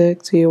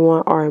music? Do you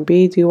want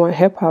R&B? Do you want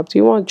hip hop? Do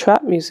you want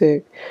trap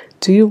music?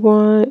 Do you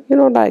want,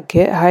 like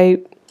get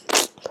hype?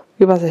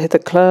 You about to hit the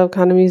club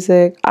kind of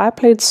music? I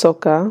played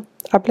soca.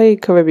 I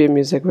played Caribbean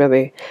music,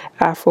 really.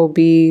 Afro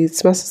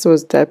beats. My sister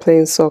was dead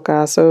playing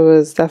soca, so it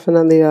was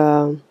definitely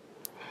a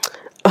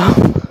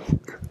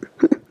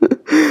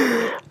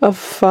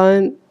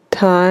fun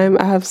time.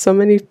 I have so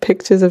many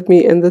pictures of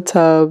me in the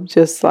tub,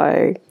 just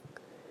like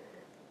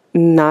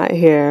not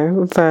here,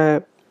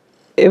 but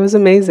it was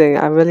amazing.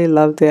 I really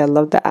loved it. I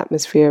loved the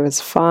atmosphere. It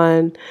was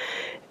fun.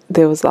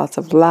 There was lots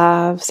of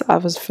laughs. I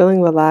was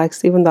feeling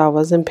relaxed, even though I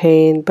was in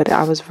pain, but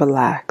I was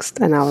relaxed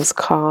and I was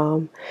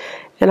calm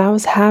and I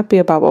was happy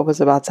about what was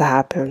about to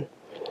happen.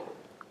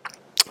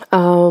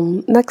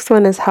 Next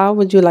one is, how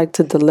would you like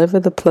to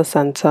deliver the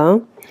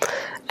placenta?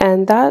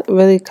 And that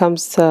really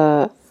comes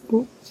to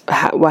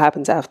what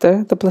happens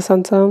after the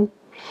placenta.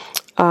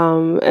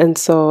 And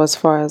so as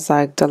far as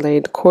like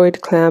delayed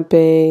cord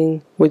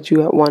clamping, would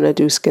you want to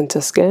do skin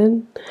to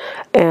skin?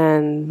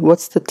 And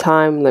what's the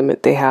time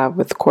limit they have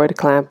with cord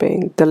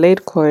clamping?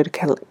 Delayed cord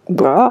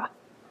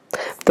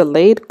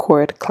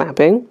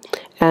clamping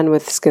and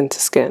with skin to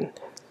skin.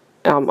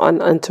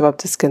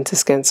 Uninterrupted skin to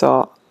skin.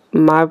 So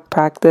my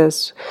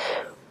practice,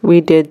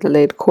 we did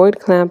delayed cord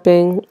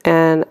clamping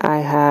and I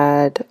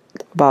had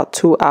about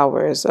 2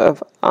 hours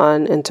of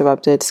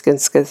uninterrupted skin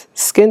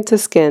to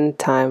skin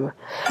time.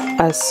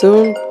 As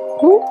soon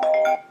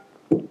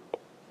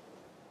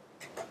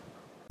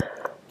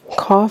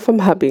call from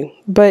hubby.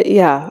 But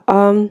yeah,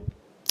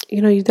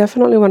 you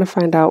definitely want to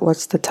find out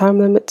what's the time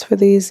limits for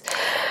these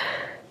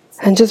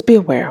and just be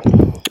aware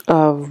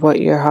of what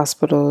your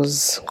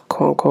hospital's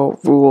quote unquote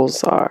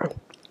rules are.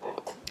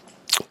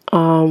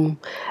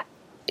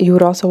 You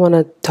would also want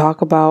to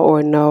talk about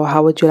or know,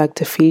 how would you like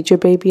to feed your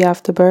baby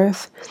after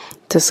birth?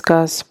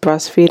 Discuss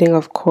breastfeeding,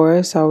 of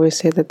course. I always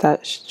say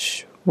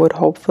that would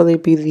hopefully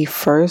be the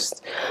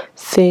first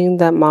thing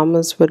that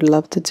mamas would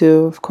love to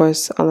do. Of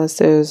course, unless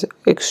there's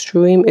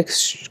extreme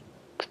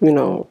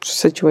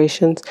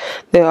situations,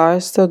 there are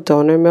still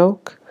donor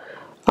milk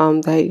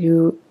that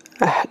you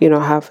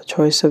have a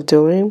choice of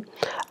doing,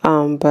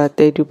 but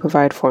they do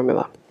provide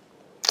formula.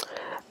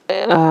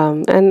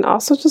 And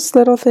also just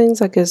little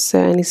things like, is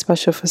there any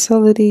special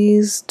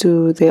facilities?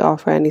 Do they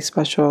offer any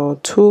special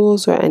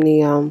tools or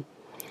any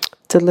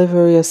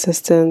delivery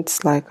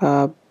assistance like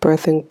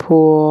birthing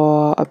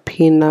pool, a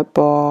peanut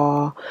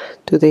ball?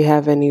 Do they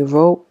have any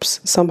ropes?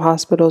 Some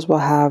hospitals will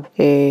have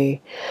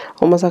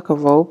almost like a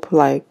rope,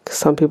 like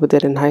some people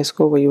did in high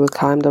school where you would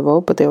climb the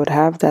rope, but they would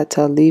have that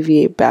to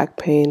alleviate back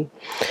pain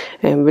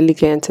and really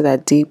get into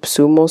that deep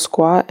sumo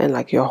squat and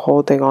like you're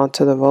holding on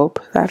to the rope.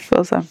 That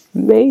feels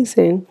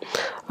amazing.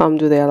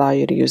 Do they allow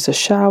you to use the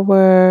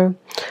shower?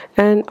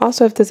 And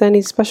also if there's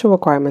any special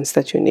requirements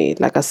that you need,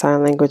 like a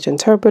sign language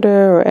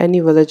interpreter or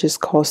any religious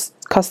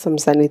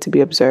customs that need to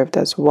be observed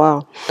as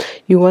well.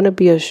 You want to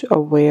be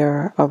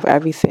aware of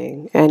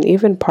everything, and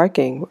even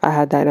parking. I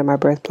had that in my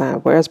birth plan.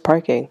 Where's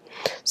parking?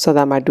 So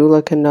that my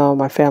doula can know,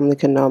 my family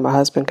can know, my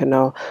husband can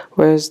know.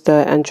 Where's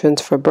the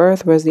entrance for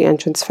birth? Where's the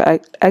entrance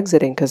for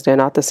exiting? Because they're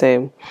not the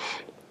same.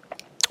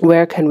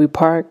 Where can we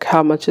park?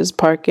 How much is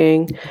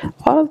parking?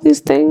 All of these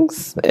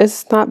things,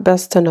 it's not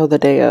best to know the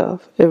day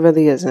of. It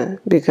really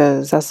isn't,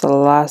 because that's the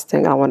last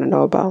thing I want to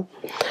know about.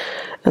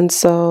 And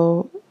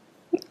so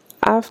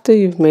after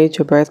you've made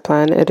your birth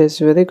plan, it is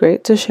really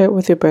great to share it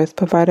with your birth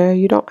provider.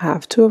 You don't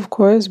have to, of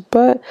course,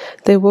 but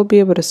they will be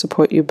able to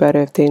support you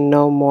better if they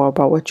know more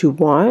about what you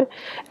want.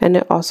 And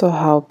it also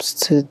helps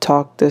to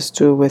talk this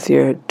through with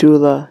your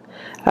doula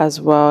as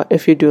well,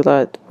 if your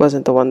doula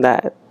wasn't the one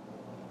that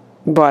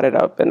brought it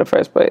up in the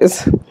first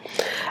place.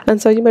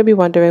 And so you may be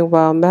wondering,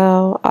 well,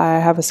 Mel, I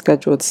have a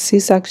scheduled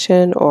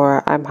C-section,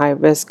 or I'm high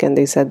risk and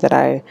they said that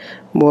I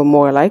will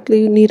more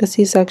likely need a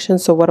C-section,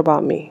 so what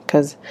about me?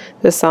 Because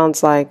this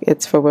sounds like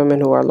it's for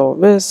women who are low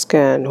risk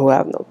and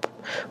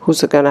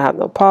who's going to have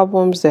no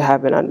problems. They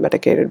have an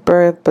unmedicated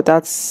birth, but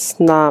that's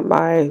not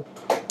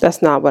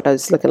what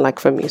it's looking like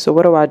for me. So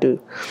what do I do?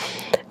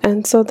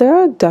 And so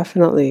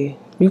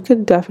you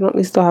could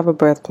definitely still have a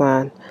birth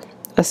plan.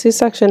 A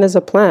C-section is a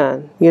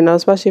plan,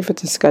 especially if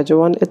it's a scheduled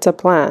one, it's a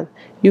plan.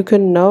 You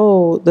can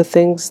know the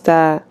things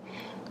that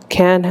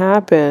can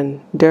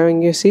happen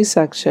during your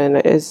C-section.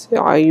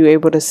 Are you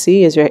able to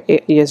see? Is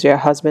your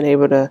husband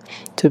able to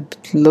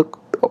look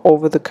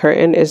over the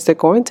curtain? Is there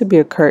going to be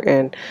a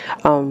curtain?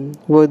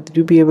 Will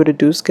you be able to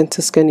do skin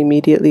to skin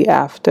immediately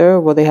after?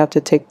 Will they have to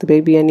take the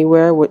baby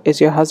anywhere?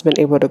 Is your husband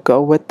able to go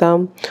with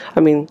them? I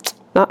mean,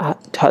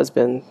 not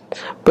husband,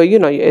 but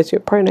is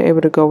your partner able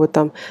to go with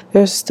them?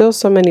 There's still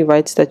so many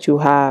rights that you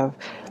have.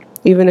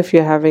 Even if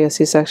you're having a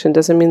C-section,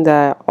 doesn't mean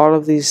that all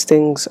of these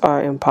things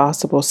are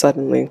impossible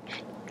suddenly.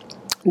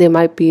 There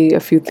might be a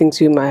few things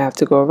you might have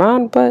to go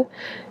around, but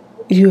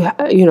you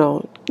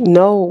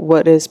know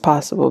what is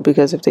possible,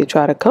 because if they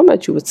try to come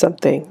at you with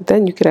something,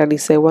 then you could at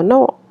least say, well,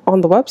 no,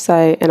 on the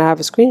website, and I have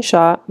a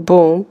screenshot,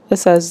 boom, it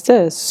says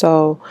this,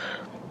 so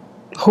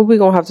who we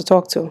gonna have to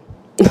talk to?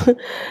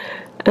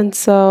 And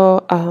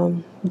so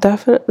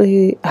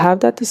definitely have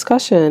that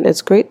discussion.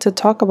 It's great to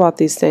talk about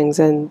these things,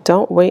 and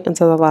don't wait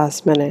until the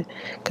last minute,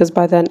 because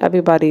by then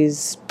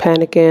everybody's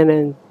panicking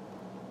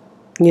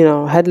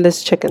and,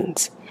 headless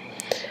chickens.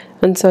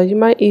 And so you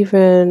might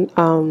even,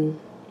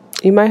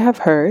 you might have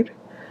heard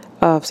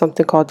of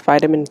something called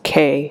vitamin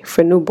K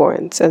for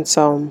newborns. And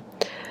so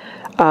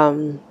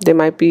they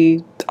might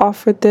be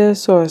offered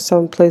this, or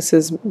some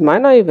places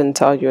might not even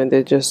tell you and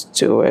they just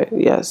do it.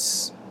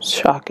 Yes.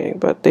 Shocking,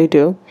 but they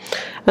do.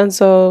 And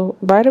so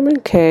vitamin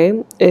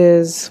K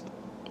is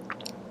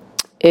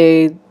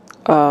it's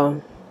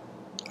a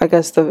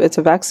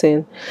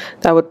vaccine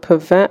that would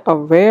prevent a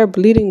rare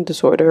bleeding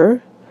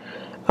disorder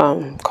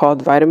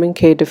called vitamin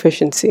K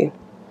deficiency.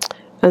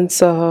 And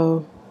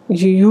so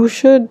you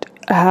should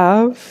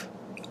have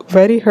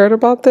already heard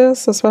about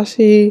this,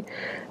 especially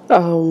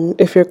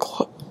if you're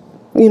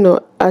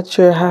at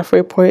your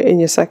halfway point in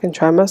your second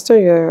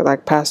trimester, you're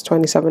like past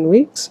 27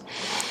 weeks.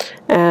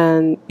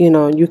 And,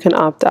 you can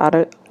opt out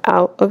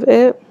of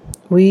it.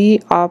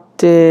 We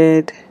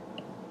opted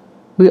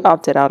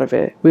out of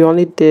it. We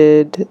only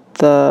did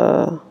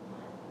the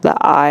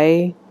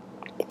eye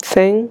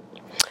thing,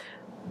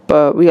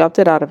 but we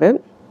opted out of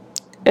it.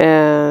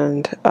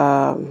 And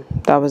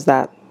that was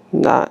that.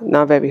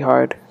 Not very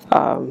hard.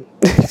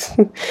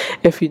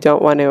 If you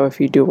don't want it, or if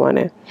you do want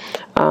it.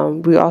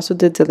 We also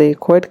did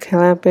delayed cord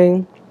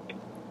clamping.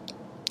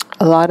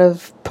 A lot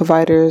of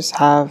providers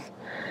have,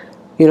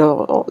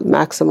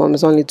 maximum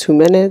is only 2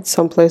 minutes.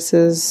 Some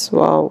places,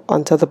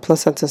 until the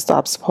placenta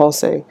stops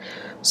pulsing.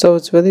 So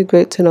it's really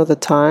great to know the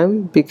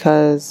time,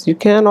 because you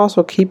can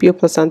also keep your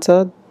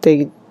placenta.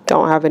 They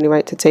don't have any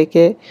right to take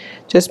it.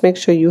 Just make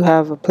sure you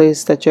have a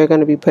place that you're going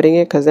to be putting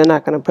it, because they're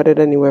not going to put it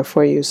anywhere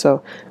for you.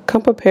 So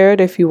come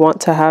prepared if you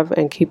want to have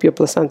and keep your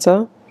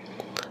placenta.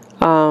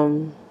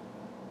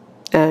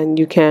 And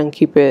you can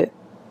keep it,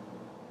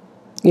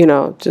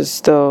 just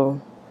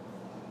still,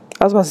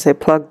 I was about to say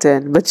plugged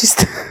in, but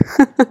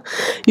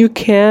you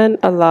can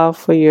allow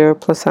for your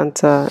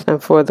placenta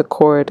and for the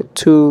cord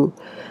to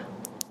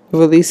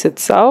release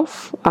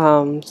itself.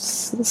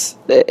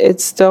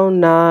 It's still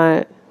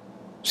not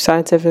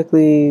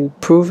scientifically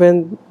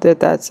proven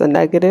that that's a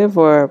negative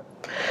or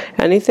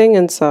anything.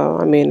 And so,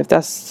 if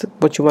that's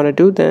what you want to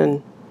do,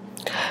 then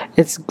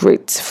it's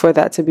great for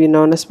that to be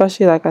known,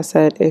 especially, like I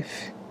said,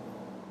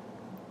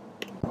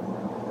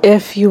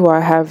 if you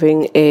are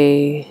having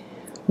a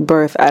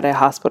birth at a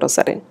hospital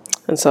setting.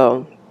 And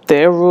so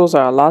their rules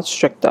are a lot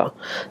stricter.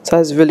 So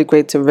it's really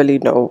great to really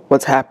know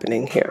what's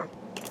happening here.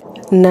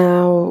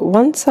 Now,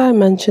 once I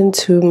mentioned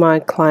to my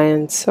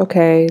clients,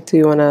 okay, do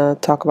you want to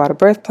talk about a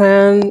birth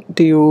plan?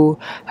 Do you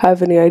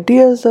have any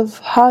ideas of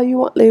how you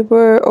want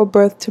labor or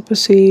birth to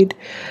proceed?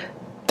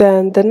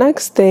 Then the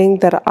next thing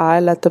that I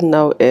let them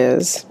know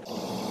is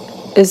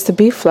to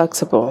be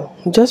flexible.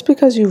 Just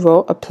because you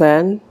wrote a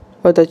plan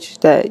or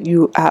that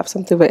you have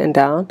something written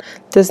down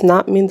does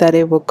not mean that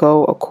it will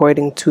go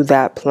according to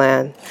that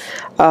plan.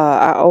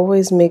 I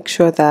always make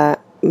sure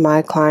that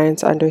my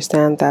clients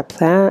understand that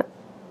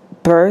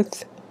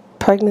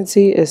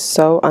pregnancy is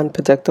so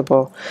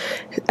unpredictable.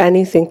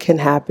 Anything can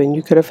happen.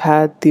 You could have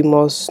had the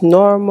most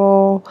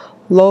normal,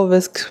 low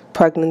risk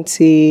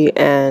pregnancy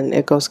and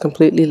it goes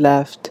completely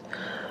left.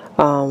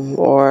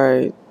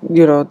 Or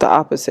the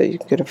opposite. You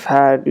could have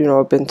had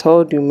been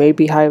told you may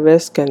be high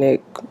risk and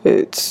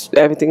it's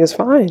everything is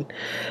fine.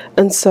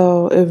 And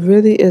so it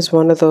really is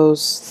one of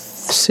those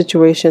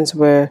situations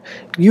where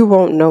you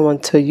won't know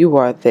until you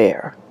are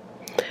there.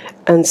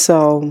 And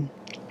so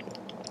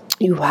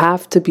you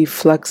have to be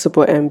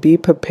flexible and be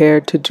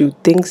prepared to do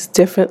things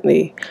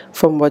differently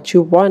from what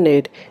you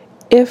wanted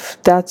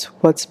if that's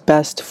what's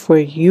best for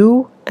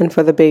you and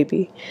for the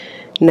baby.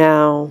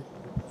 Now,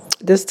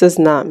 this does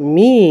not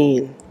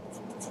mean,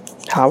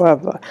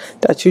 however,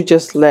 that you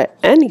just let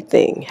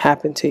anything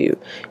happen to you.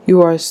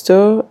 You are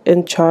still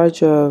in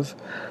charge of,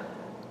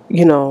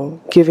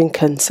 giving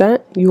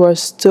consent. You are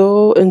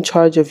still in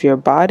charge of your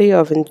body,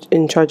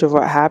 in charge of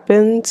what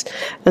happens.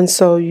 And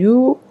so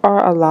you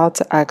are allowed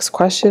to ask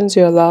questions.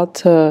 You're allowed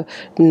to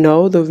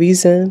know the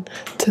reason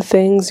to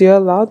things. You're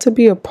allowed to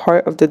be a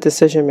part of the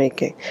decision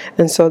making.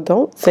 And so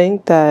don't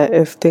think that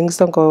if things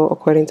don't go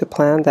according to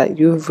plan that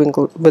you've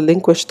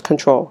relinquished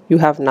control. You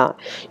have not.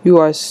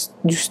 You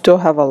still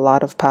have a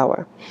lot of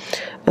power.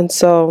 And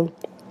so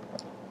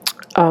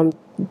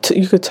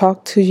you could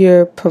talk to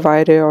your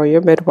provider or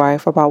your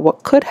midwife about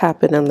what could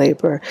happen in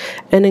labor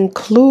and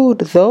include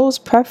those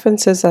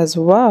preferences as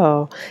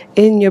well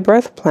in your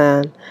birth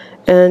plan.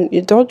 And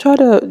you don't try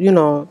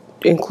to,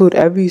 include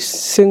every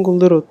single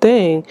little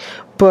thing,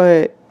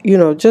 but,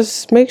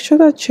 just make sure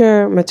that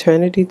your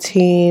maternity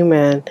team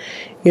and,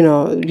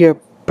 your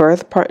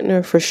birth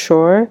partner for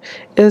sure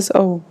is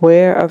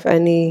aware of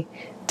any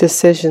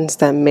decisions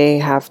that may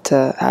have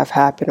to have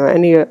happened or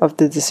any of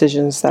the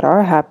decisions that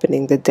are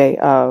happening the day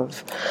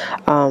of,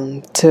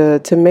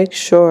 to make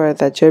sure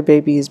that your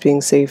baby is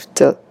being safe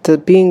to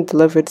being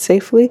delivered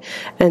safely,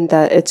 and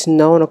that it's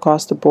known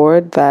across the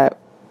board that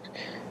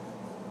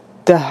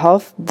the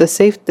health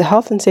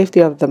and safety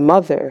of the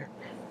mother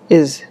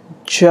is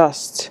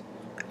just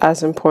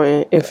as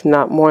important, if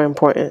not more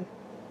important,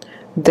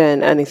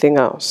 than anything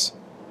else.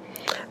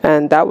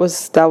 And that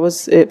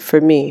was it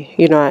for me,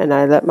 and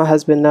I let my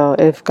husband know,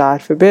 if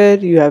God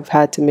forbid you have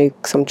had to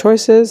make some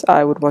choices,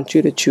 I would want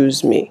you to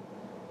choose me.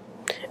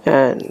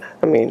 And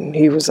I mean,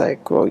 he was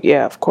like, well,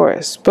 yeah, of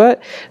course.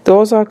 But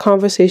those are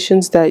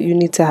conversations that you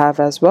need to have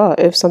as well.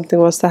 If something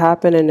was to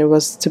happen and it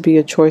was to be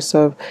a choice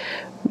of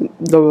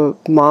the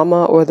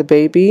mama or the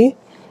baby,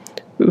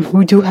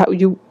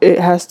 it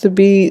has to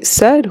be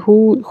said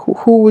who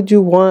would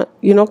you want,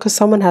 because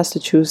someone has to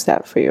choose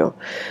that for you.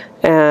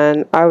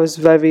 And I was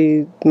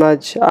very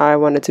much, I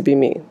wanted to be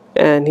me.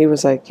 And he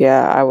was like,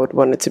 yeah, I would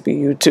want it to be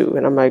you too.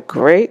 And I'm like,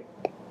 great,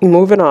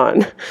 moving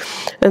on.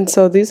 And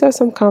so these are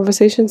some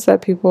conversations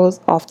that people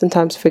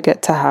oftentimes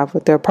forget to have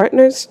with their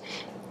partners.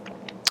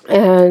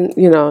 And,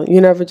 you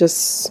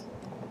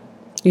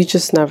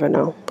just never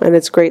know. And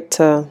it's great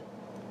to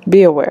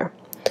be aware.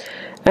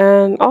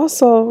 And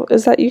also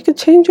is that you could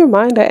change your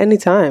mind at any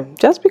time.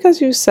 Just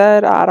because you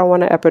said, I don't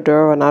want an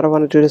epidural and I don't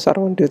want to do this, I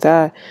don't want to do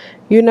that,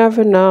 you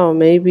never know.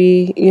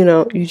 Maybe,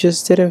 you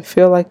just didn't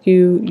feel like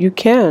you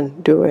can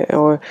do it,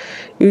 or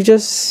you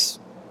just,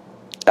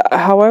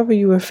 however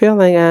you were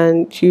feeling,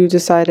 and you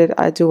decided,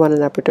 I do want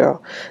an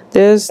epidural.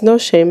 There's no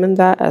shame in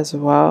that as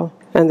well.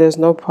 And there's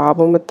no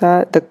problem with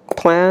that. The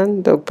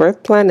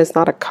birth plan is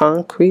not a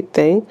concrete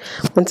thing.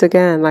 Once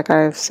again, like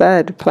I've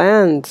said,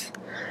 plans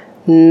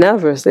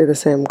never stay the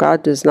same.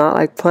 God does not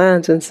like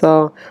plans, and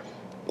so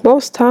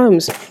most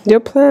times your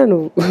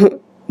plan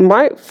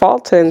might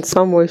falter in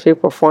some way,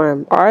 shape, or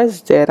form. Ours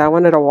did. I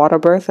wanted a water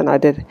birth, and I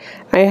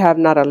have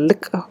not a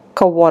lick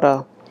of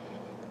water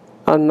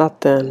or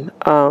nothing.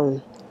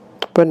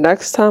 But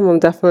next time I'm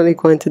definitely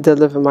going to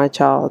deliver my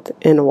child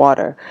in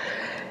water.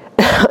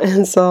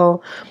 And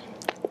so,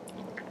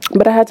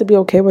 but I had to be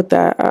okay with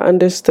that. I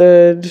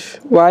understood,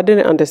 well, I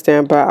didn't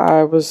understand, but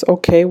I was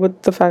okay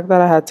with the fact that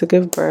I had to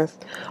give birth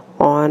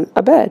on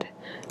a bed.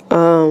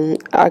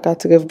 I got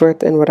to give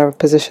birth in whatever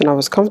position I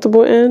was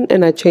comfortable in,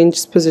 and I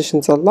changed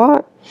positions a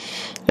lot,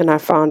 and I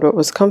found what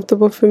was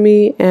comfortable for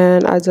me,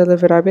 and I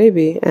delivered our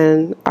baby,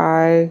 and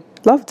I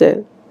loved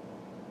it.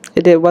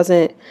 It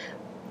wasn't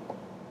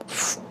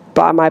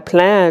by my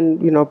plan,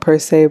 per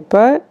se,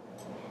 but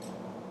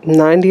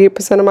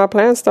 98% of my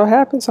plans still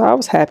happened, so I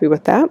was happy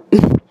with that.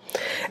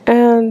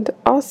 And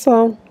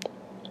also,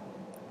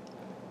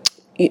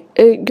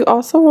 you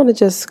also want to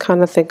just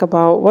kind of think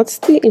about what's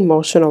the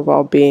emotional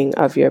well-being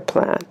of your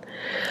plan.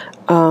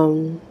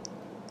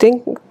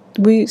 Think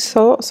we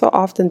so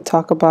often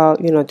talk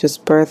about,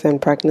 just birth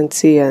and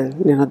pregnancy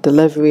and,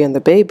 delivery and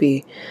the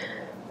baby.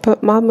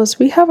 But mamas,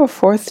 we have a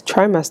fourth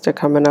trimester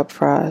coming up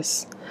for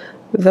us.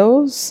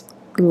 Those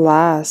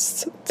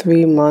last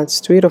 3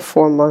 months, 3 to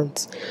 4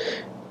 months,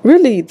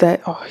 really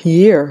that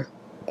year,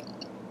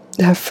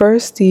 that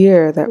first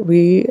year that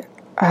we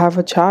have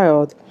a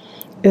child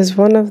is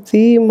one of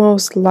the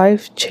most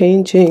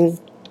life-changing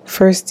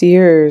first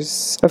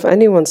years of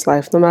anyone's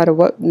life, no matter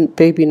what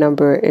baby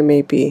number it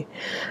may be.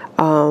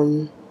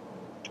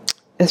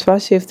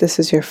 Especially if this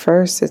is your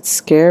first, it's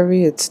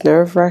scary, it's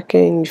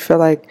nerve-wracking, you feel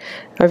like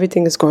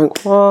everything is going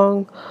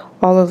wrong,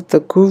 all of the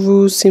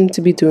gurus seem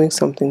to be doing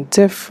something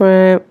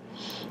different.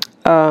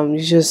 You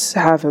just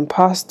have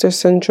imposter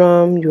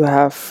syndrome, you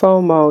have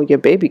FOMO, your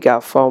baby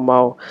got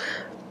FOMO,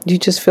 you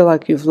just feel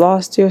like you've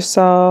lost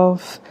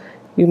yourself,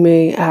 you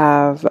may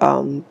have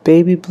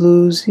baby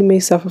blues, you may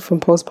suffer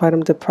from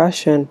postpartum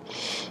depression,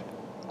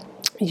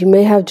 you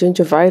may have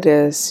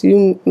gingivitis,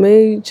 you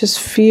may just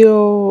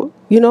feel,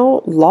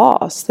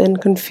 lost and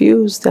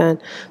confused,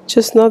 and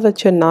just know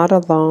that you're not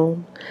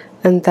alone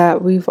and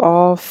that we've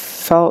all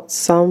felt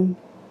some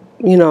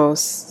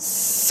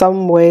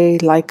way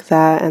like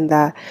that, and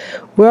that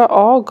we're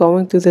all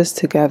going through this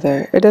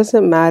together. It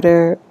doesn't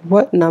matter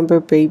what number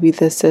baby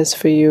this is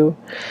for you.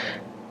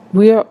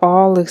 We are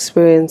all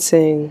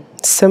experiencing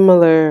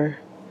similar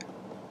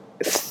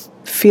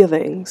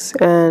feelings,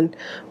 and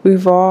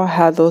we've all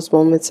had those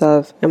moments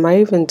of, am I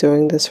even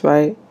doing this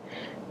right?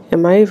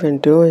 Am I even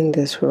doing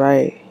this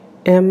right?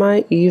 Am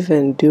I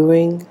even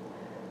doing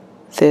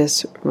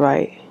this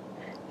right?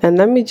 And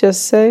let me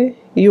just say,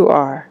 you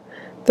are.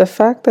 The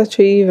fact that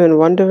you're even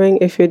wondering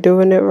if you're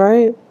doing it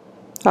right,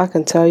 I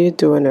can tell you're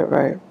doing it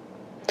right.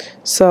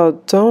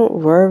 So don't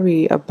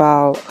worry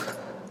about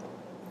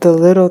the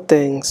little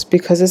things,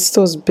 because it's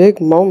those big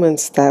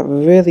moments that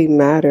really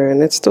matter,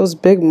 and it's those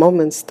big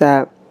moments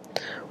that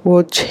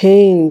will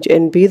change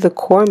and be the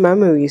core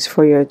memories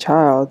for your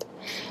child.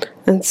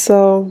 And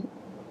so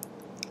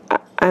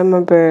I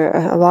remember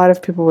a lot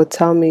of people would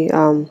tell me,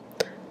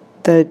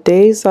 the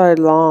days are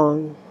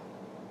long,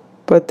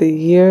 but the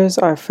years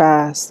are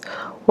fast.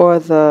 Or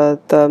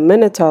the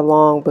minutes are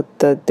long, but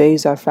the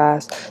days are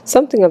fast.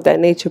 Something of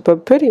that nature.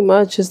 But pretty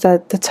much is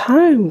that the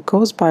time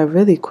goes by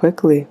really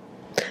quickly.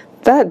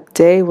 That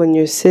day when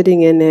you're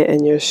sitting in it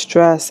and you're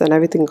stressed and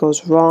everything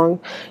goes wrong,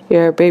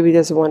 your baby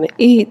doesn't want to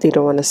eat, they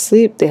don't want to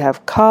sleep, they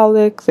have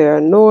colic, they're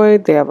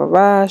annoyed, they have a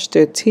rash,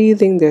 they're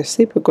teething, they're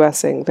sleep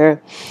regressing,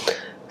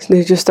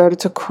 they just started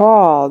to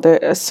crawl.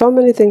 There are so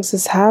many things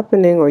that's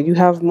happening, or you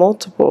have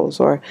multiples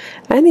or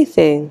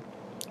anything.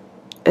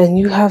 And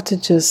you have to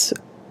just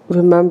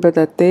remember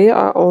that they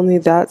are only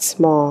that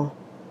small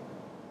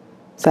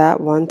that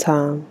one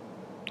time.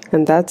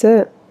 And that's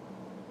it.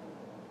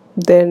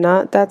 They're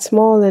not that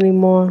small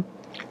anymore.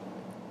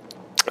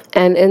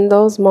 And in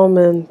those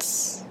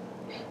moments,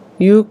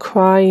 you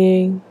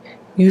crying,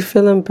 you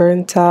feeling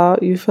burnt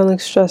out, you feeling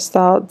stressed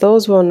out,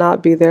 those will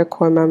not be their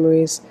core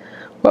memories.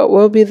 What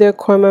will be their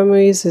core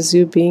memories is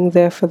you being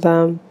there for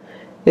them,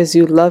 is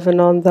you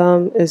loving on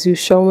them, is you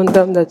showing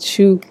them that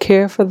you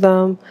care for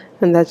them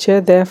and that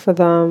you're there for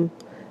them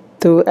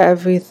through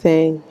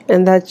everything,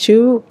 and that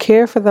you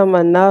care for them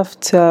enough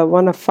to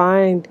want to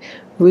find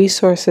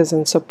resources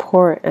and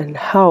support and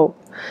help.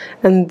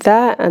 And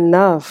that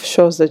enough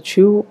shows that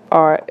you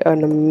are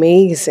an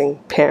amazing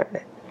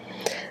parent.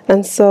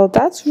 And so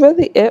that's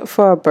really it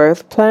for a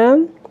birth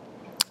plan.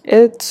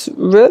 It's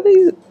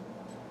really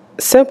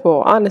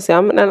simple, honestly.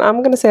 I'm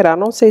going to say that. I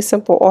don't say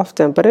simple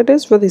often, but it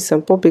is really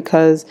simple,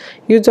 because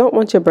you don't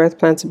want your birth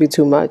plan to be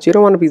too much. You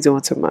don't want to be doing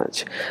too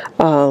much.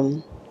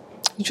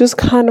 You just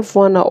kind of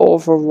want to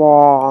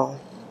overall,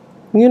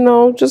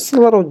 just a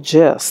little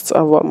gist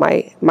of what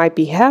might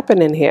be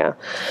happening here.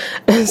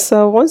 And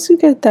so once you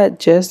get that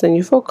gist and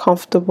you feel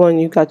comfortable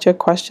and you got your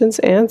questions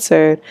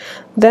answered,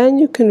 then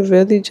you can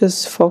really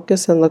just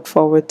focus and look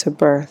forward to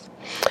birth.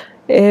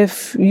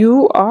 If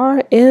you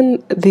are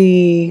in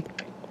the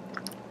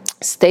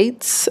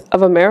States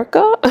of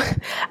America,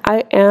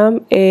 I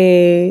am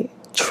a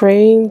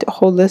trained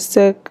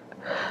holistic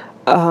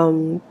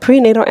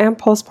prenatal and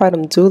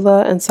postpartum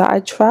doula, and so I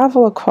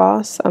travel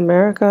across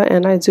America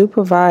and I do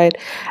provide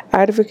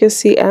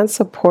advocacy and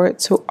support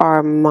to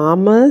our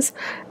mamas.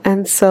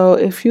 And so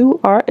if you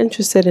are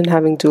interested in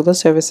having doula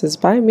services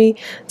by me,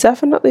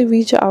 definitely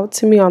reach out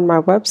to me on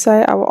my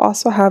website. I will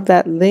also have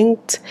that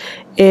linked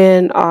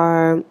in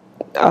our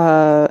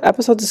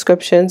episode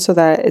description so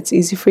that it's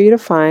easy for you to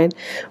find.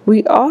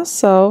 We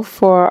also,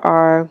 for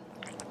our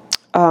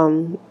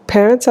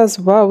parents as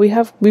well,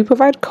 we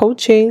provide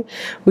coaching.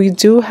 We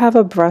do have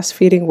a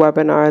breastfeeding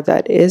webinar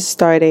that is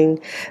starting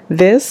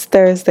this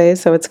Thursday,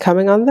 so it's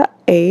coming on the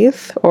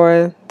 8th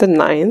or the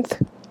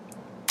 9th.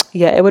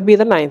 Yeah, it would be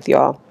the 9th,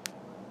 y'all.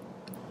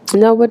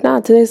 No, we're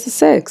not. Today's the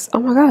 6th. Oh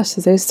my gosh,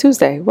 today's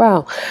Tuesday.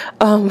 Wow.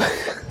 Um,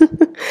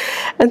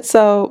 and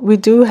so we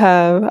do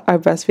have our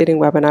breastfeeding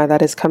webinar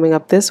that is coming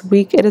up this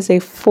week. It is a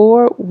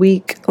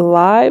 4-week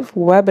live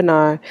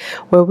webinar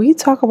where we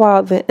talk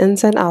about the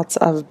ins and outs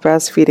of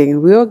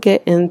breastfeeding. We'll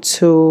get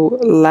into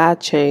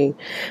latching,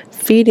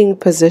 feeding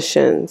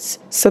positions,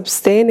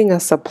 sustaining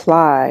a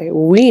supply,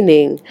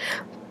 weaning,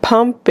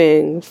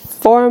 pumping,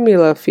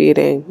 formula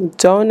feeding,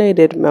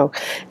 donated milk,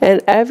 and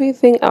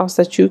everything else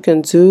that you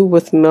can do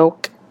with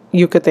milk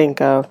you could think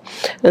of.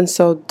 And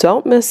so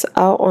don't miss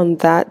out on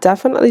that.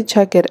 Definitely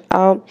check it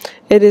out.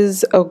 It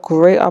is a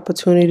great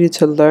opportunity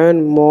to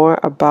learn more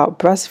about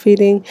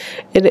breastfeeding.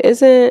 It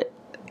isn't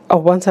a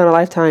once in a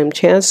lifetime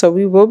chance. So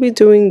we will be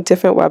doing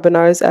different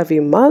webinars every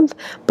month,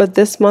 but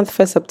this month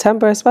for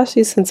September,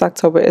 especially since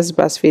October is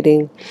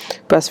breastfeeding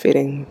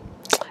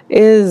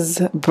is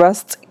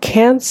Breast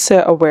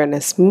Cancer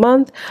Awareness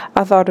Month.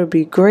 I thought it would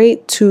be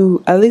great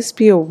to at least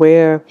be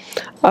aware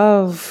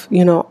of,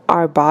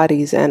 our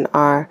bodies and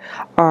our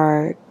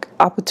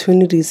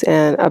opportunities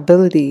and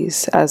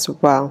abilities as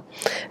well.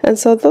 And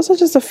so those are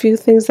just a few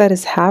things that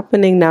is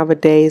happening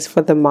nowadays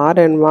for the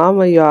modern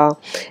mama, y'all.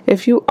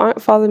 If you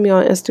aren't following me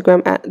on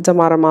Instagram at the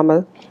modern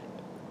mama,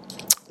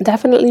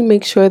 definitely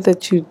make sure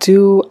that you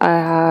do. I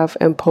have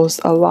and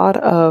post a lot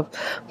of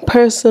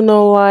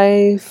personal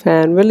life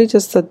and really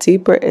just a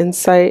deeper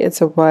insight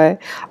into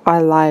what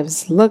our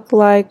lives look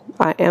like.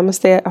 I am a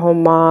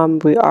stay-at-home mom.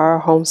 We are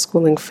a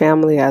homeschooling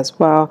family as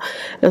well.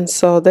 And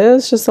so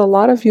there's just a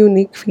lot of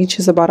unique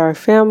features about our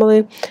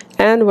family,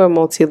 and we're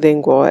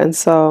multilingual. And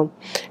so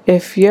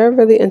if you're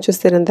really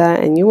interested in that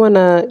and you want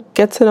to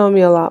get to know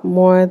me a lot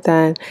more,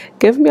 then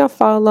give me a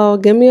follow,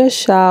 give me a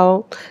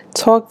shout,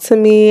 talk to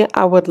me.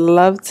 I would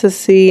love to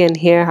see and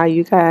hear how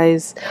you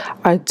guys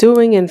are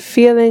doing and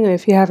feeling.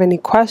 If you have any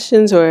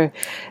questions or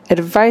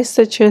advice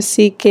that you're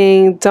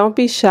seeking, don't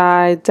be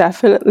shy.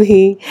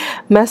 Definitely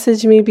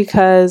message me,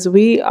 because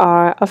we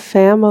are a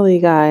family,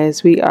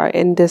 guys. We are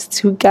in this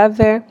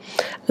together,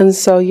 and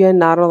so you're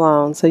not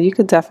alone. So you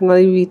could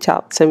definitely reach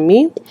out to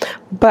me.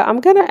 But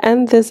I'm going to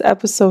end this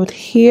episode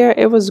here.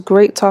 It was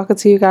great talking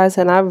to you guys,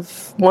 and I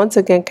once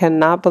again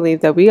cannot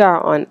believe that we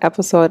are on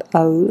episode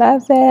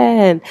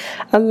 11.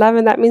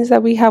 That means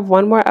that we have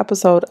one more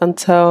episode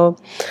until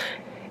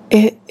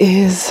it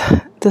is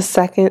the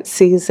second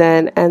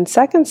season. And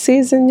second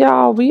season,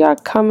 y'all, we are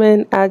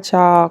coming at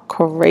y'all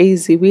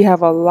crazy. We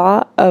have a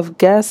lot of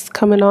guests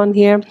coming on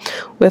here,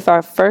 with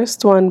our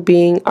first one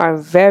being our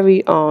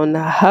very own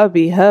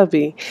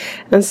hubby.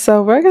 And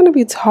so we're going to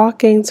be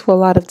talking to a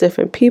lot of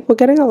different people,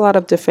 getting a lot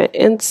of different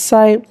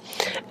insight,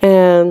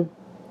 and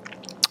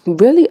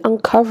really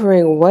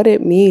uncovering what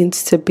it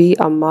means to be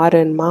a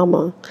modern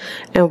mama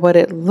and what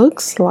it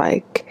looks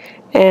like,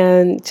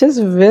 and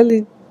just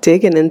really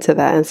digging into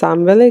that. And so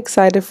I'm really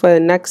excited for the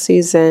next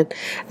season.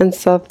 And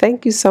so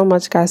thank you so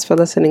much, guys, for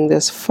listening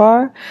this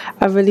far.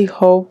 I really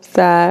hope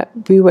that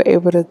we were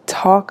able to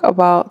talk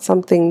about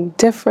something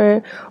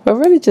different, or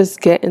really just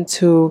get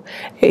into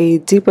a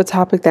deeper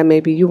topic that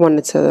maybe you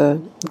wanted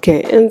to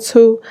get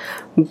into.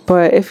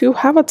 But if you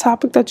have a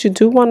topic that you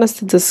do want us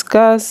to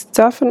discuss,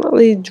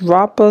 definitely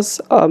drop us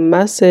a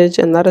message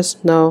and let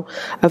us know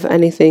of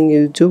anything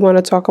you do want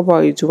to talk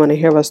about, you do want to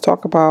hear us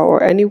talk about,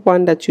 or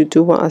anyone that you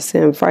do want us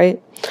to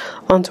invite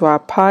onto our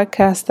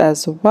podcast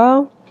as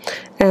well.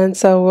 And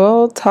so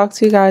we'll talk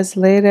to you guys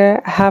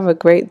later. Have a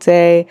great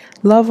day.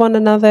 Love one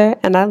another,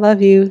 and I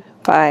love you.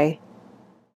 Bye.